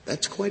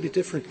 That's quite a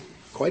different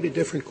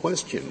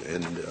question,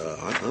 and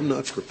I'm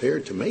not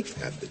prepared to make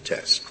that the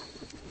test.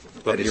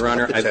 But, that is Your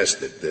Honor, not the test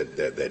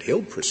that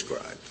Hill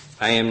prescribed.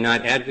 I am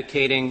not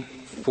advocating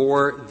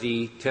for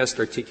the test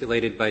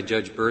articulated by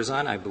Judge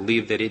Berzon. I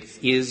believe that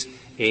it is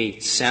a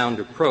sound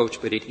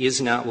approach, but it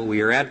is not what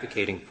we are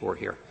advocating for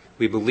here.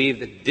 We believe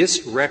that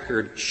this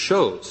record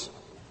shows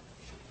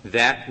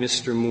that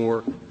Mr.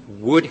 Moore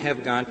would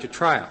have gone to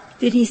trial.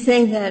 Did he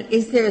say that?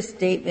 Is there a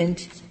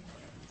statement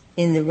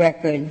in the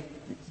record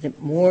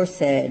that Moore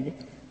said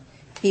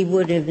he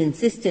would have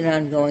insisted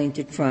on going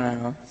to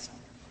trial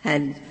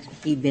had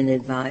he been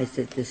advised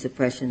that the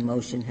suppression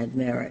motion had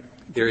merit?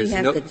 There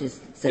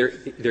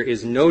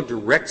is no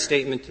direct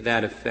statement to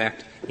that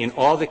effect. In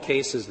all the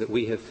cases that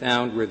we have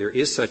found where there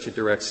is such a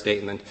direct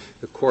statement,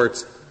 the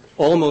courts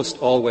almost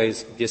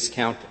always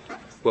discount it.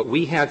 What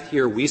we have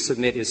here, we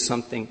submit, is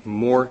something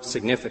more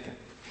significant,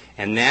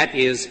 and that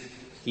is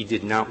he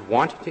did not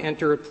want to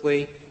enter a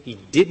plea, he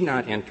did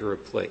not enter a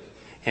plea,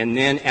 and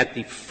then at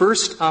the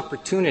first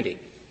opportunity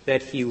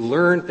that he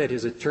learned that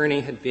his attorney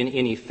had been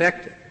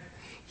ineffective,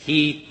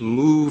 he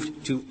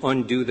moved to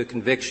undo the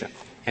conviction.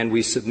 And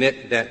we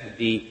submit that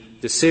the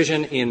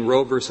decision in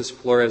Roe v.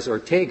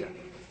 Flores-Ortega,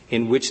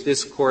 in which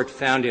this Court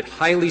found it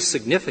highly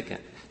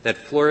significant that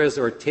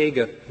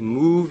Flores-Ortega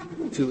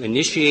moved to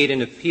initiate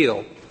an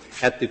appeal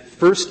at the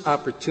first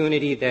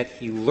opportunity that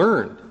he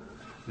learned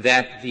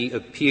that the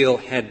appeal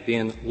had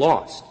been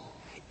lost,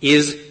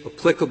 is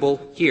applicable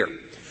here.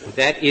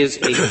 That is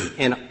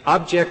an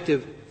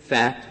objective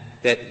fact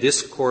that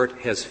this Court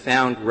has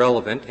found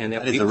relevant, and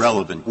that is a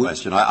relevant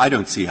question. I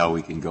don't see how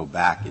we can go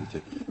back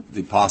into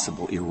the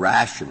possible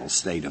irrational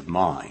state of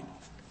mind.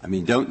 I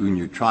mean, when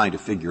you're trying to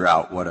figure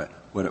out what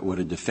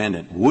a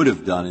defendant would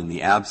have done in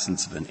the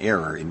absence of an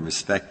error in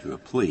respect to a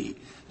plea,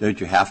 don't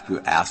you have to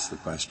ask the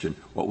question,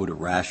 what would a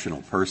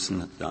rational person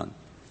have done?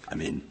 I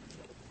mean,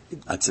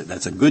 that's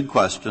a good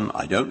question.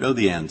 I don't know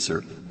the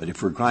answer, but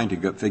if we're trying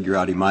to figure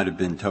out he might have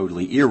been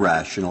totally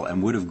irrational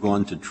and would have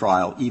gone to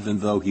trial even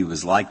though he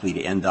was likely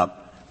to end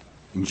up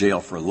in jail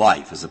for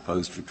life as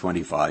opposed to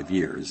 25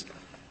 years,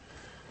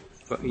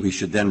 we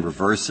should then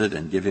reverse it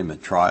and give him a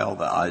trial?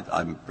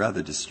 I'm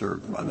rather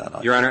disturbed by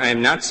that. Your Honor, I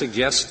am not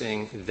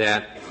suggesting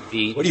that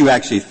the — What do you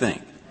actually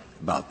think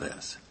about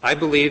this? I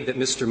believe that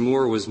Mr.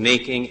 Moore was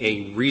making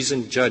a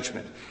reasoned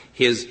judgment.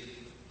 His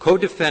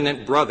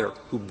co-defendant brother,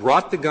 who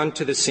brought the gun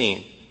to the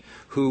scene,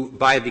 who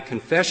by the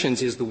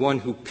confessions is the one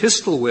who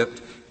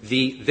pistol-whipped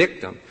the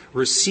victim,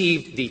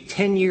 received the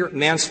 10-year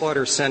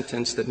manslaughter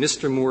sentence that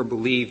Mr. Moore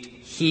believed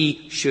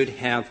he should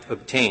have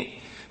obtained.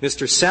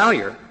 Mr.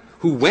 Salyer,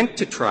 who went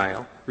to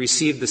trial,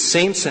 received the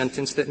same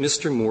sentence that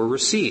Mr. Moore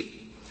received.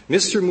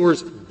 Mr.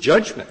 Moore's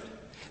judgment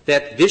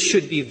that this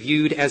should be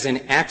viewed as an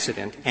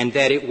accident and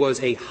that it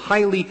was a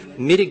highly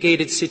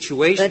mitigated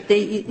situation. But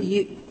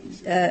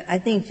I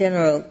think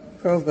General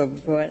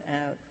Kroger brought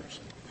out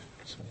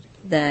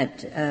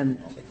that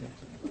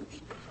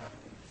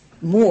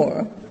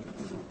Moore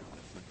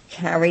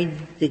carried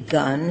the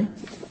gun,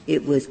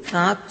 it was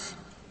cocked,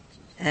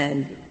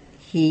 and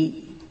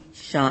he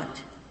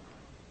shot,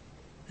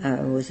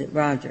 was it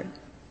Roger?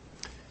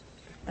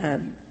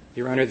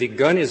 Your Honor, the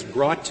gun is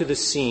brought to the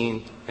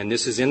scene, and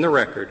this is in the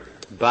record,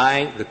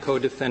 by the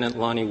co-defendant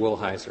Lonnie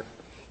Wilheiser.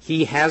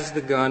 He has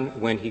the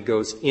gun when he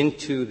goes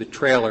into the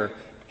trailer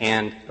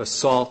and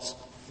assaults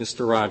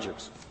Mr.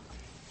 Rogers.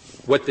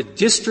 What the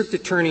district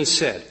attorney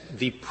said,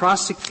 the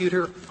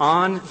prosecutor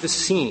on the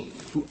scene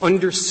who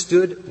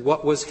understood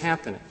what was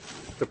happening,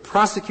 the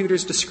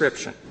prosecutor's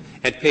description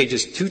at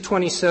pages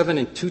 227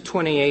 and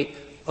 228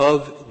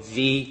 of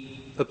the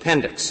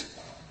appendix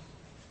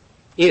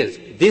is,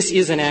 this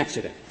is an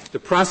accident. The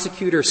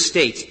prosecutor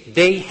states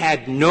they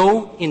had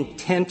no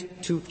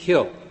intent to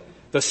kill.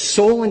 The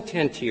sole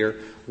intent here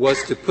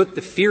was to put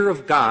the fear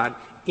of God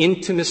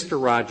into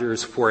Mr.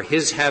 Rogers for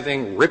his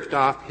having ripped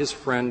off his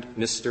friend,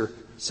 Mr.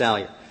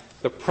 Salyer.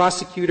 The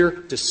prosecutor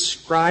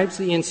describes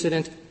the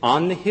incident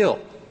on the Hill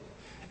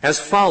as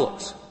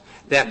follows,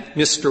 that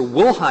Mr.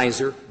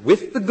 Woolheiser,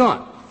 with the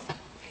gun,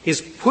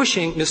 is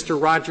pushing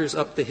Mr. Rogers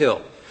up the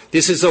hill.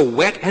 This is a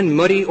wet and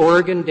muddy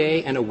Oregon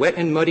day and a wet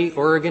and muddy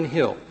Oregon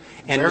hill.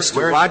 And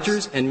Mr.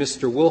 Rogers and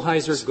Mr.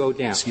 Woolheiser go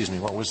down. Excuse me,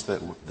 what was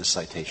the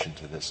citation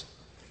to this?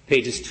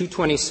 Pages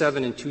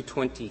 227 and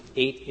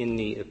 228 in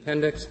the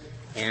appendix,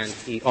 and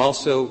he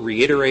also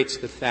reiterates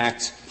the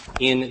facts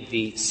in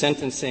the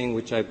sentencing,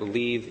 which I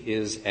believe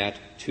is at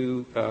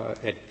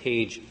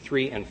page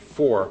 3 and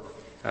 4,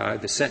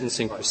 the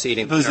sentencing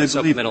proceeding in our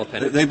supplemental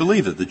appendix. They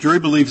believe it. The jury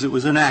believes it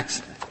was an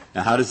accident.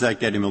 Now, how does that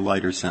get him a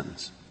lighter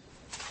sentence?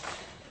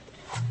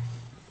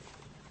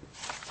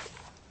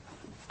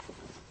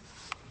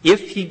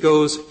 If he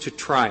goes to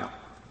trial,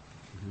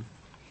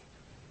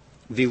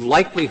 the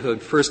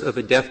likelihood, first, of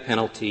a death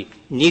penalty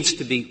needs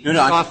to be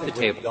off the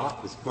table.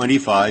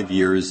 25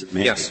 years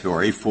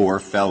mandatory for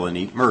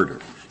felony murder.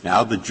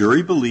 Now, the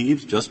jury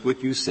believes just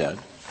what you said.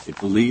 It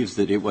believes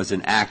that it was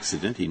an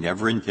accident. He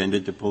never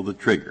intended to pull the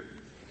trigger.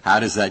 How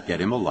does that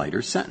get him a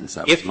lighter sentence?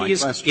 That was my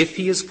question. If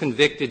he is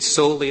convicted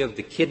solely of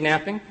the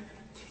kidnapping,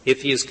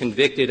 if he is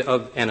convicted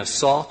of an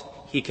assault,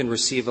 he can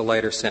receive a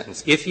lighter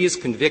sentence. If he is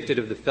convicted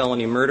of the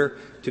felony murder,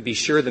 to be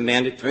sure the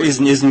mandatory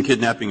isn't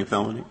kidnapping a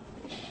felony?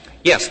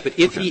 Yes, but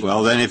if he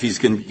well, then if he's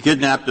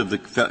kidnapped of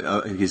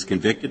the he's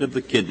convicted of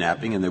the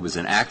kidnapping and there was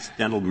an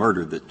accidental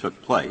murder that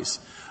took place,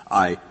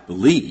 I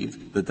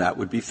believe that that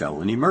would be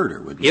felony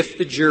murder, wouldn't it? If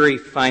the jury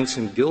finds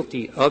him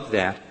guilty of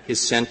that, his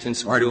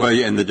sentence will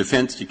be. And the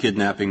defense to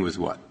kidnapping was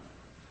what?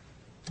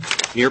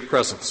 Mere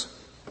presence.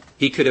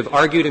 He could have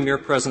argued a mere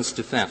presence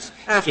defense.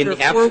 After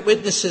four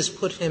witnesses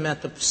put him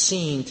at the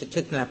scene to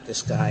kidnap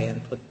this guy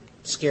and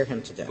scare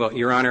him to death. Well,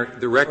 Your Honor,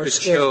 the record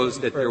shows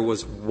that there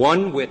was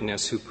one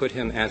witness who put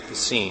him at the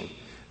scene.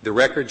 The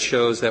record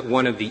shows that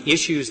one of the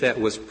issues that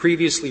was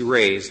previously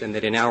raised, and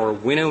that in our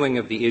winnowing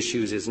of the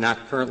issues is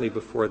not currently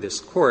before this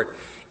Court,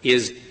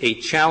 is a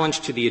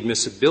challenge to the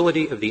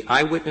admissibility of the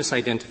eyewitness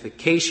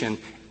identification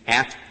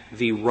at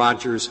the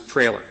Rogers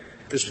trailer.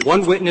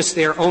 One witness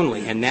there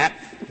only, and that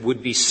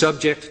would be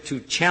subject to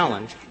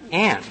challenge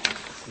and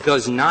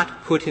does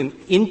not put him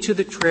into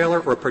the trailer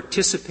or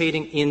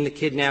participating in the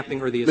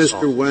kidnapping or the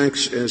assault. Mr.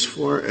 Wax, as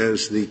far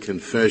as the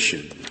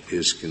confession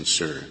is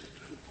concerned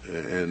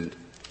and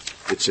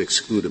its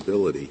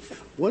excludability,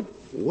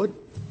 what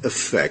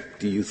effect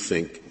do you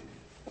think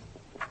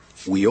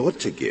we ought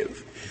to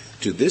give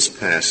to this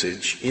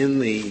passage in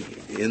the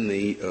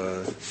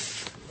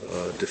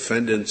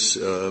defendant's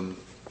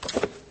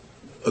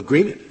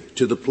agreement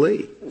to the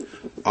plea?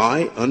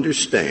 I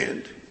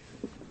understand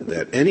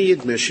that any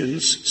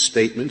admissions,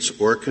 statements,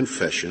 or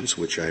confessions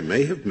which I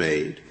may have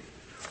made,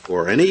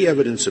 or any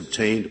evidence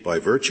obtained by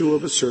virtue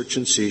of a search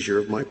and seizure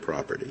of my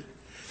property,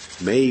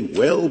 may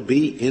well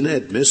be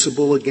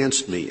inadmissible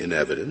against me in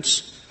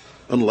evidence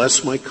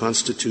unless my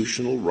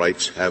constitutional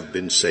rights have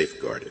been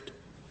safeguarded.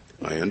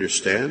 I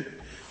understand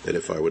that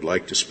if I would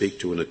like to speak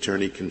to an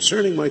attorney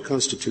concerning my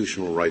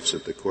constitutional rights,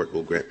 that the Court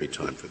will grant me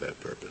time for that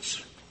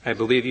purpose. I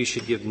believe you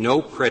should give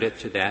no credit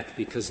to that,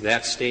 because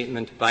that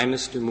statement by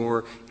Mr.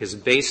 Moore is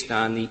based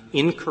on the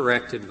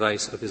incorrect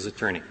advice of his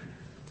attorney.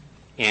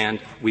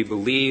 And we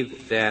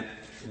believe that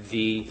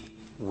the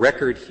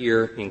record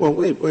here Well,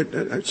 wait,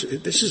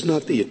 this is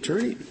not the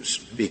attorney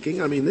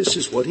speaking. I mean, this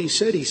is what he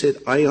said. He said,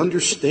 I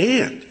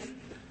understand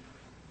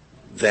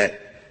that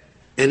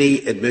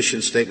any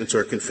admission, statements,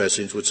 or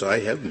confessions which I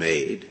have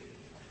made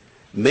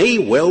may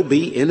well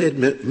be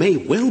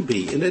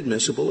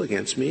inadmissible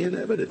against me in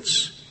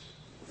evidence.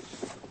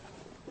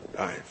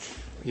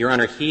 Your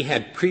Honor, he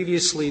had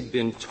previously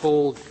been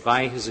told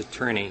by his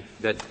attorney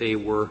that they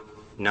were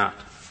not.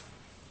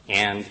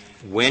 And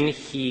when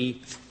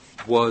he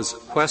was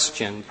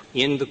questioned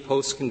in the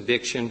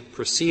post-conviction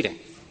proceeding,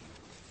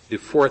 the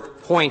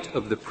fourth point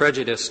of the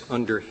prejudice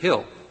under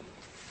Hill,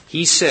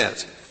 he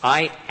says,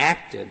 I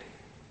acted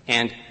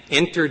and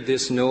entered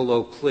this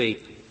no-low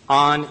plea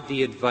on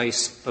the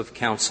advice of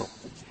counsel.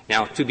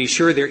 Now, to be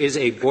sure, there is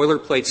a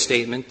boilerplate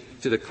statement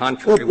to the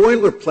contrary. Well,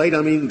 boilerplate,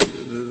 I mean,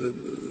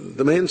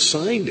 the man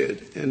signed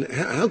it. And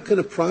how can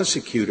a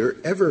prosecutor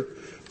ever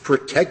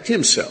protect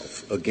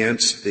himself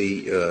against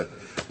the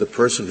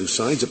person who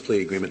signs a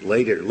plea agreement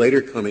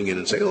later coming in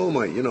and say, oh,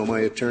 my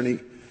attorney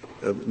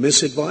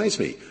misadvised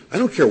me? I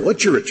don't care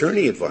what your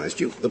attorney advised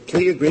you. The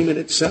plea agreement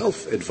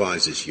itself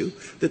advises you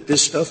that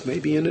this stuff may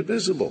be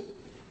inadmissible.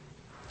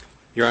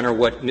 Your Honor,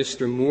 what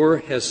Mr. Moore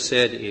has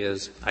said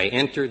is, I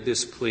entered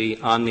this plea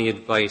on the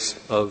advice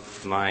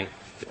of my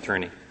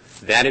attorney.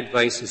 That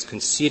advice is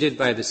conceded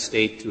by the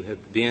State to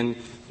have been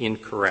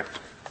incorrect.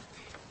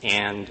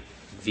 And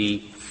the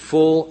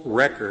full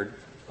record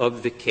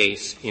of the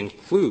case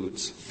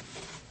includes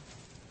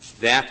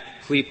that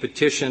plea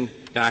petition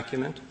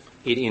document.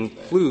 It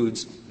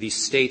includes the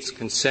State's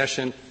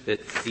concession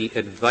that the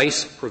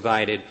advice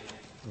provided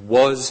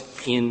was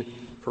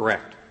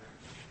incorrect.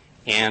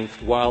 And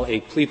while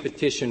a plea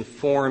petition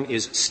form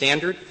is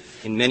standard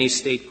in many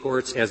state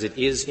courts as it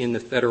is in the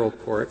federal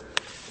court,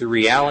 the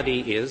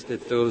reality is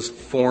that those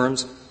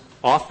forms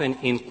often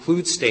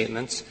include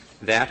statements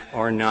that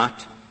are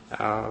not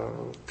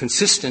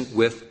consistent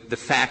with the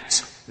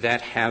facts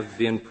that have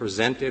been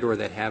presented or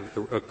that have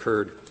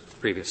occurred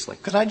previously.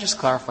 Could I just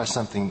clarify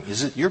something?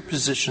 Is it your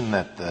position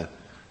that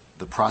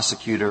the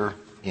prosecutor,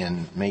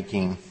 in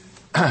making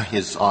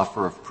his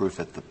offer of proof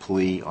at the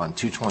plea on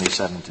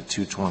 227 to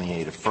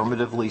 228,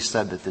 affirmatively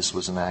said that this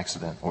was an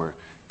accident, or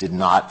did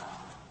not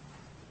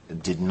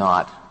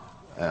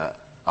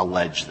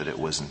allege that it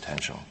was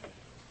intentional?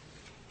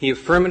 He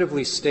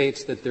affirmatively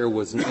states that there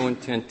was no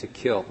intent to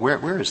kill.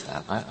 Where is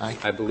that?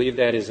 I believe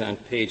that is on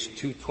page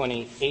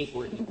 228,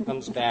 where he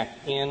comes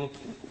back in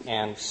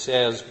and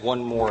says one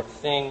more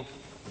thing.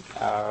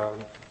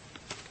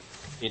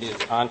 It is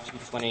on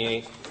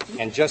 228.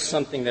 And just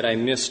something that I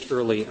missed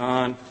early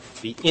on,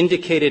 the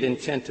indicated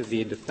intent of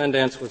the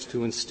defendants was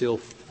to instill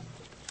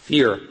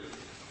fear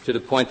to the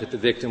point that the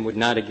victim would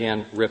not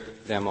again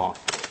rip them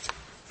off.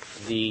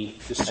 The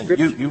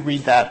description. You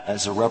read that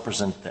as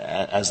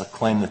a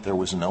claim that there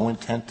was no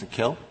intent to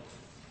kill?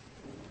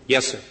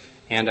 Yes, sir.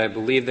 And I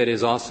believe that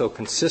is also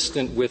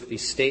consistent with the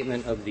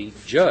statement of the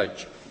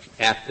judge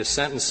at the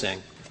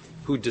sentencing,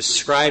 who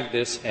described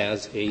this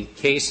as a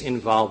case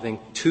involving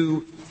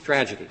two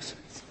tragedies.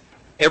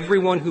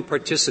 Everyone who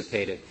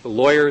participated, the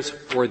lawyers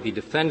for the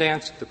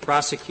defendants, the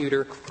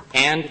prosecutor,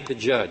 and the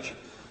judge,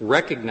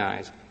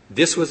 recognized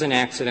this was an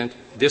accident,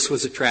 this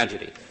was a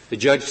tragedy. The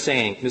judge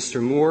saying,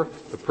 Mr. Moore,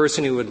 a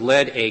person who had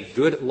led a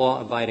good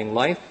law-abiding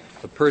life,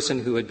 a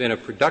person who had been a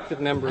productive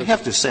member of — I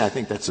have to say, I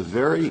think that's a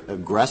very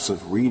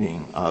aggressive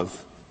reading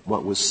of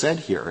what was said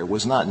here. It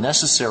was not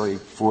necessary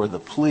for the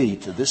plea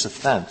to this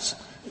offense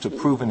to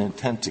prove an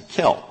intent to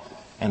kill.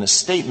 And a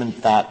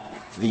statement that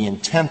the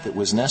intent that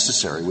was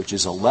necessary, which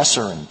is a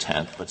lesser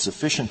intent but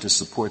sufficient to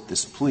support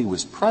this plea,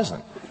 was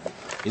present,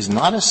 is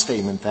not a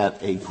statement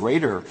that a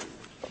greater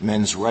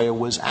mens rea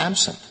was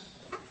absent.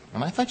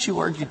 And I thought you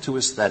argued to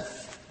us that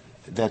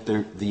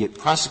the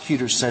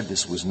prosecutor said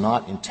this was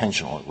not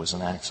intentional, it was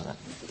an accident.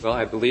 Well,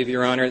 I believe,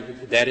 Your Honor,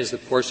 that is the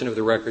portion of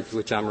the record to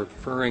which I'm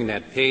referring,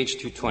 that page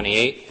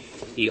 228.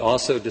 He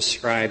also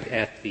described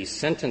at the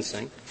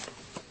sentencing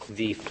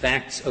the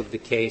facts of the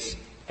case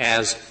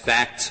as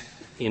facts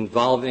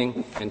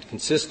involving and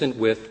consistent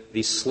with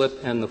the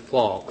slip and the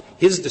fall.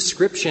 His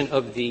description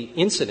of the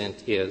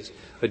incident is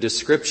a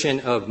description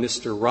of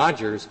Mr.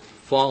 Rogers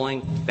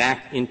falling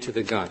back into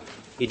the gun.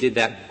 He did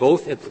that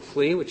both at the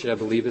plea, which I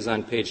believe is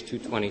on page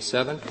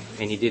 227,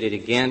 and he did it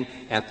again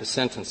at the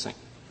sentencing.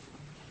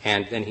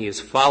 And then he is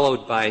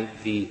followed by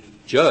the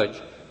judge,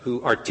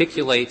 who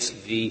articulates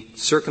the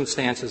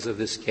circumstances of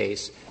this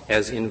case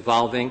as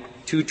involving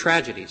two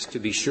tragedies. To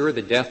be sure,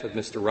 the death of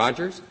Mr.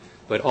 Rogers,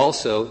 but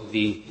also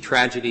the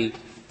tragedy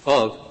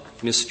of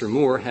Mr.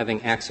 Moore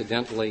having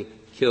accidentally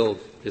killed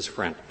his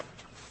friend.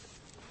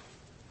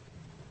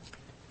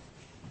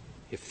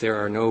 If there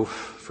are no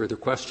further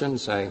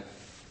questions, I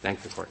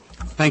thank the Court.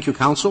 Thank you,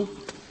 counsel.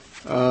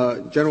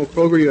 General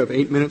Kroger, you have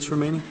 8 minutes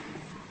remaining.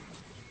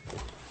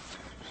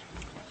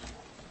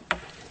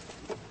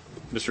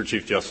 Mr.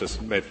 Chief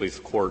Justice, may it please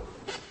the Court.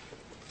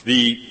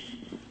 The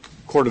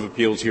Court of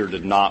Appeals here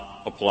did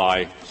not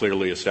apply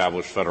clearly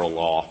established federal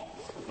law,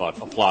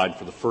 but applied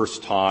for the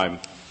first time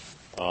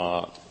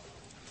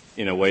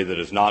in a way that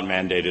is not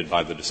mandated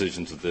by the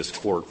decisions of this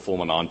Court,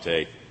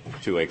 fulminante,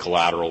 to a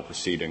collateral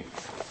proceeding.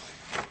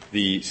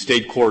 The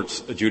State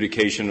court's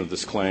adjudication of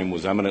this claim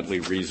was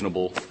eminently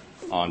reasonable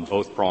on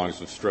both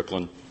prongs of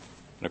Strickland,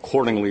 and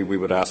accordingly we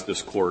would ask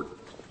this Court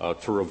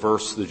to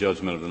reverse the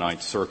judgment of the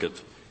Ninth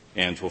Circuit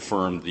and to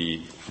affirm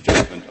the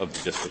judgment of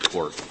the District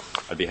Court.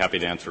 I'd be happy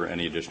to answer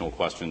any additional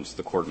questions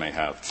the Court may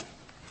have.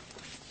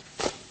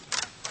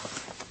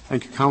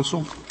 Thank you,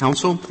 counsel.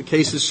 Counsel, the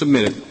case is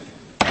submitted.